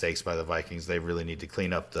game mistakes by the Vikings. They really need to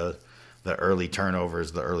clean up the early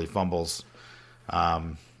turnovers, the early fumbles.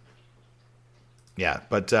 Yeah,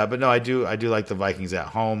 but no, I do like the Vikings at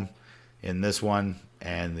home in this one,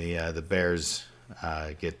 and the Bears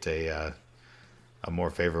get a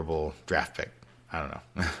more favorable draft pick. I don't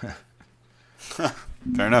know.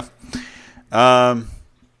 Fair enough.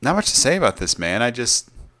 Not much to say about this, man.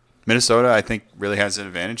 Minnesota, I think, really has an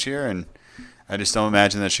advantage here, and I just don't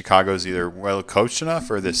imagine that Chicago's either well coached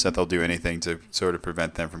enough or that they'll do anything to sort of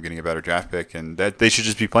prevent them from getting a better draft pick, and that they should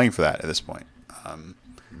just be playing for that at this point.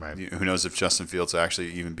 Right. Who knows if Justin Fields will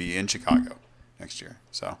actually even be in Chicago next year?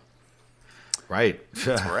 So, right,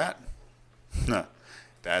 that's where we're at.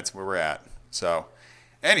 That's where we're at. So,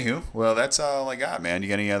 anywho, well, that's all I got, man. You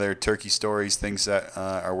got any other turkey stories, things that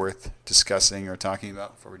are worth discussing or talking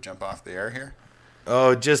about before we jump off the air here?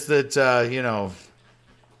 Oh, just that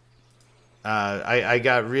I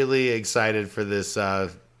got really excited for this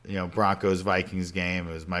Broncos Vikings game.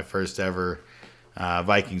 It was my first ever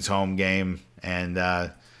Vikings home game, and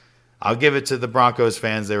I'll give it to the Broncos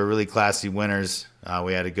fans. They were really classy winners.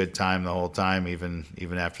 We had a good time the whole time, even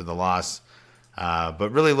after the loss.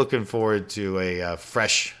 But really looking forward to a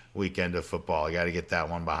fresh weekend of football. I got to get that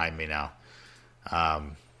one behind me now. Yeah,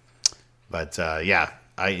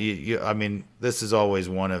 I mean, this is always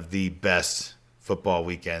one of the best football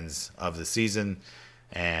weekends of the season,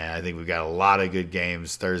 and I think we've got a lot of good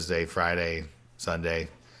games Thursday, Friday, Sunday,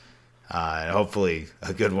 and hopefully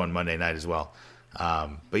a good one Monday night as well.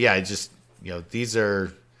 But yeah, these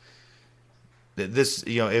are this.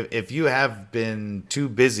 If you have been too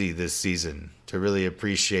busy this season to really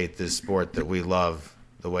appreciate this sport that we love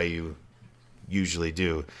the way you usually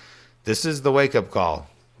do, this is the wake up call.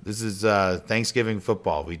 This is Thanksgiving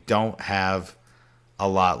football. We don't have a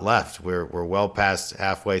lot left. We're well past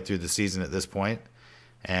halfway through the season at this point,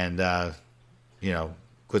 and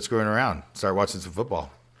quit screwing around. Start watching some football.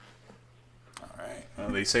 All right. Well,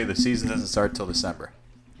 they say the season doesn't start till December,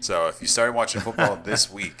 so if you started watching football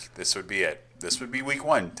this week, this would be it. This would be week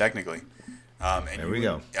one technically. And there we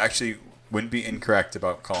go. Actually, wouldn't be incorrect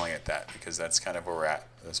about calling it that because that's kind of where we're at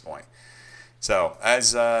this point. So,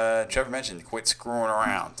 as Trevor mentioned, quit screwing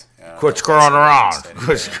around. Quit screwing around.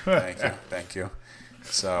 Thank you.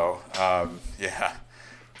 So, yeah.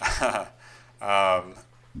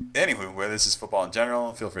 Anyway, this is football in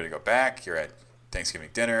general. Feel free to go back. You're at Thanksgiving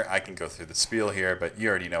dinner. I can go through the spiel here, but you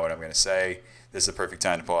already know what I'm going to say. This is a perfect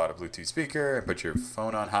time to pull out a Bluetooth speaker and put your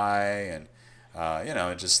phone on high and,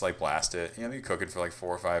 just like blast it. You cook it for like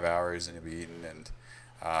 4 or 5 hours and you'll be eating. And,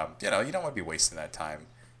 you don't want to be wasting that time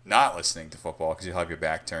not listening to football because you'll have your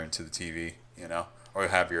back turned to the TV, or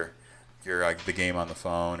you'll have your the game on the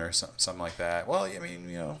phone or something like that. Well,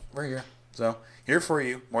 we're here. So here for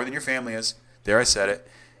you more than your family is. There, I said it.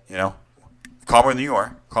 Calmer than you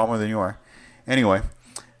are. Anyway,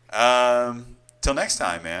 till next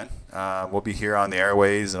time, man. We'll be here on the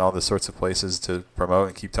airways and all the sorts of places to promote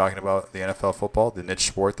and keep talking about the NFL football, the niche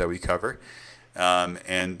sport that we cover,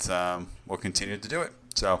 and we'll continue to do it.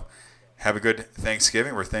 So have a good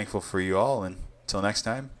Thanksgiving. We're thankful for you all, and until next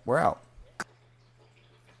time, we're out.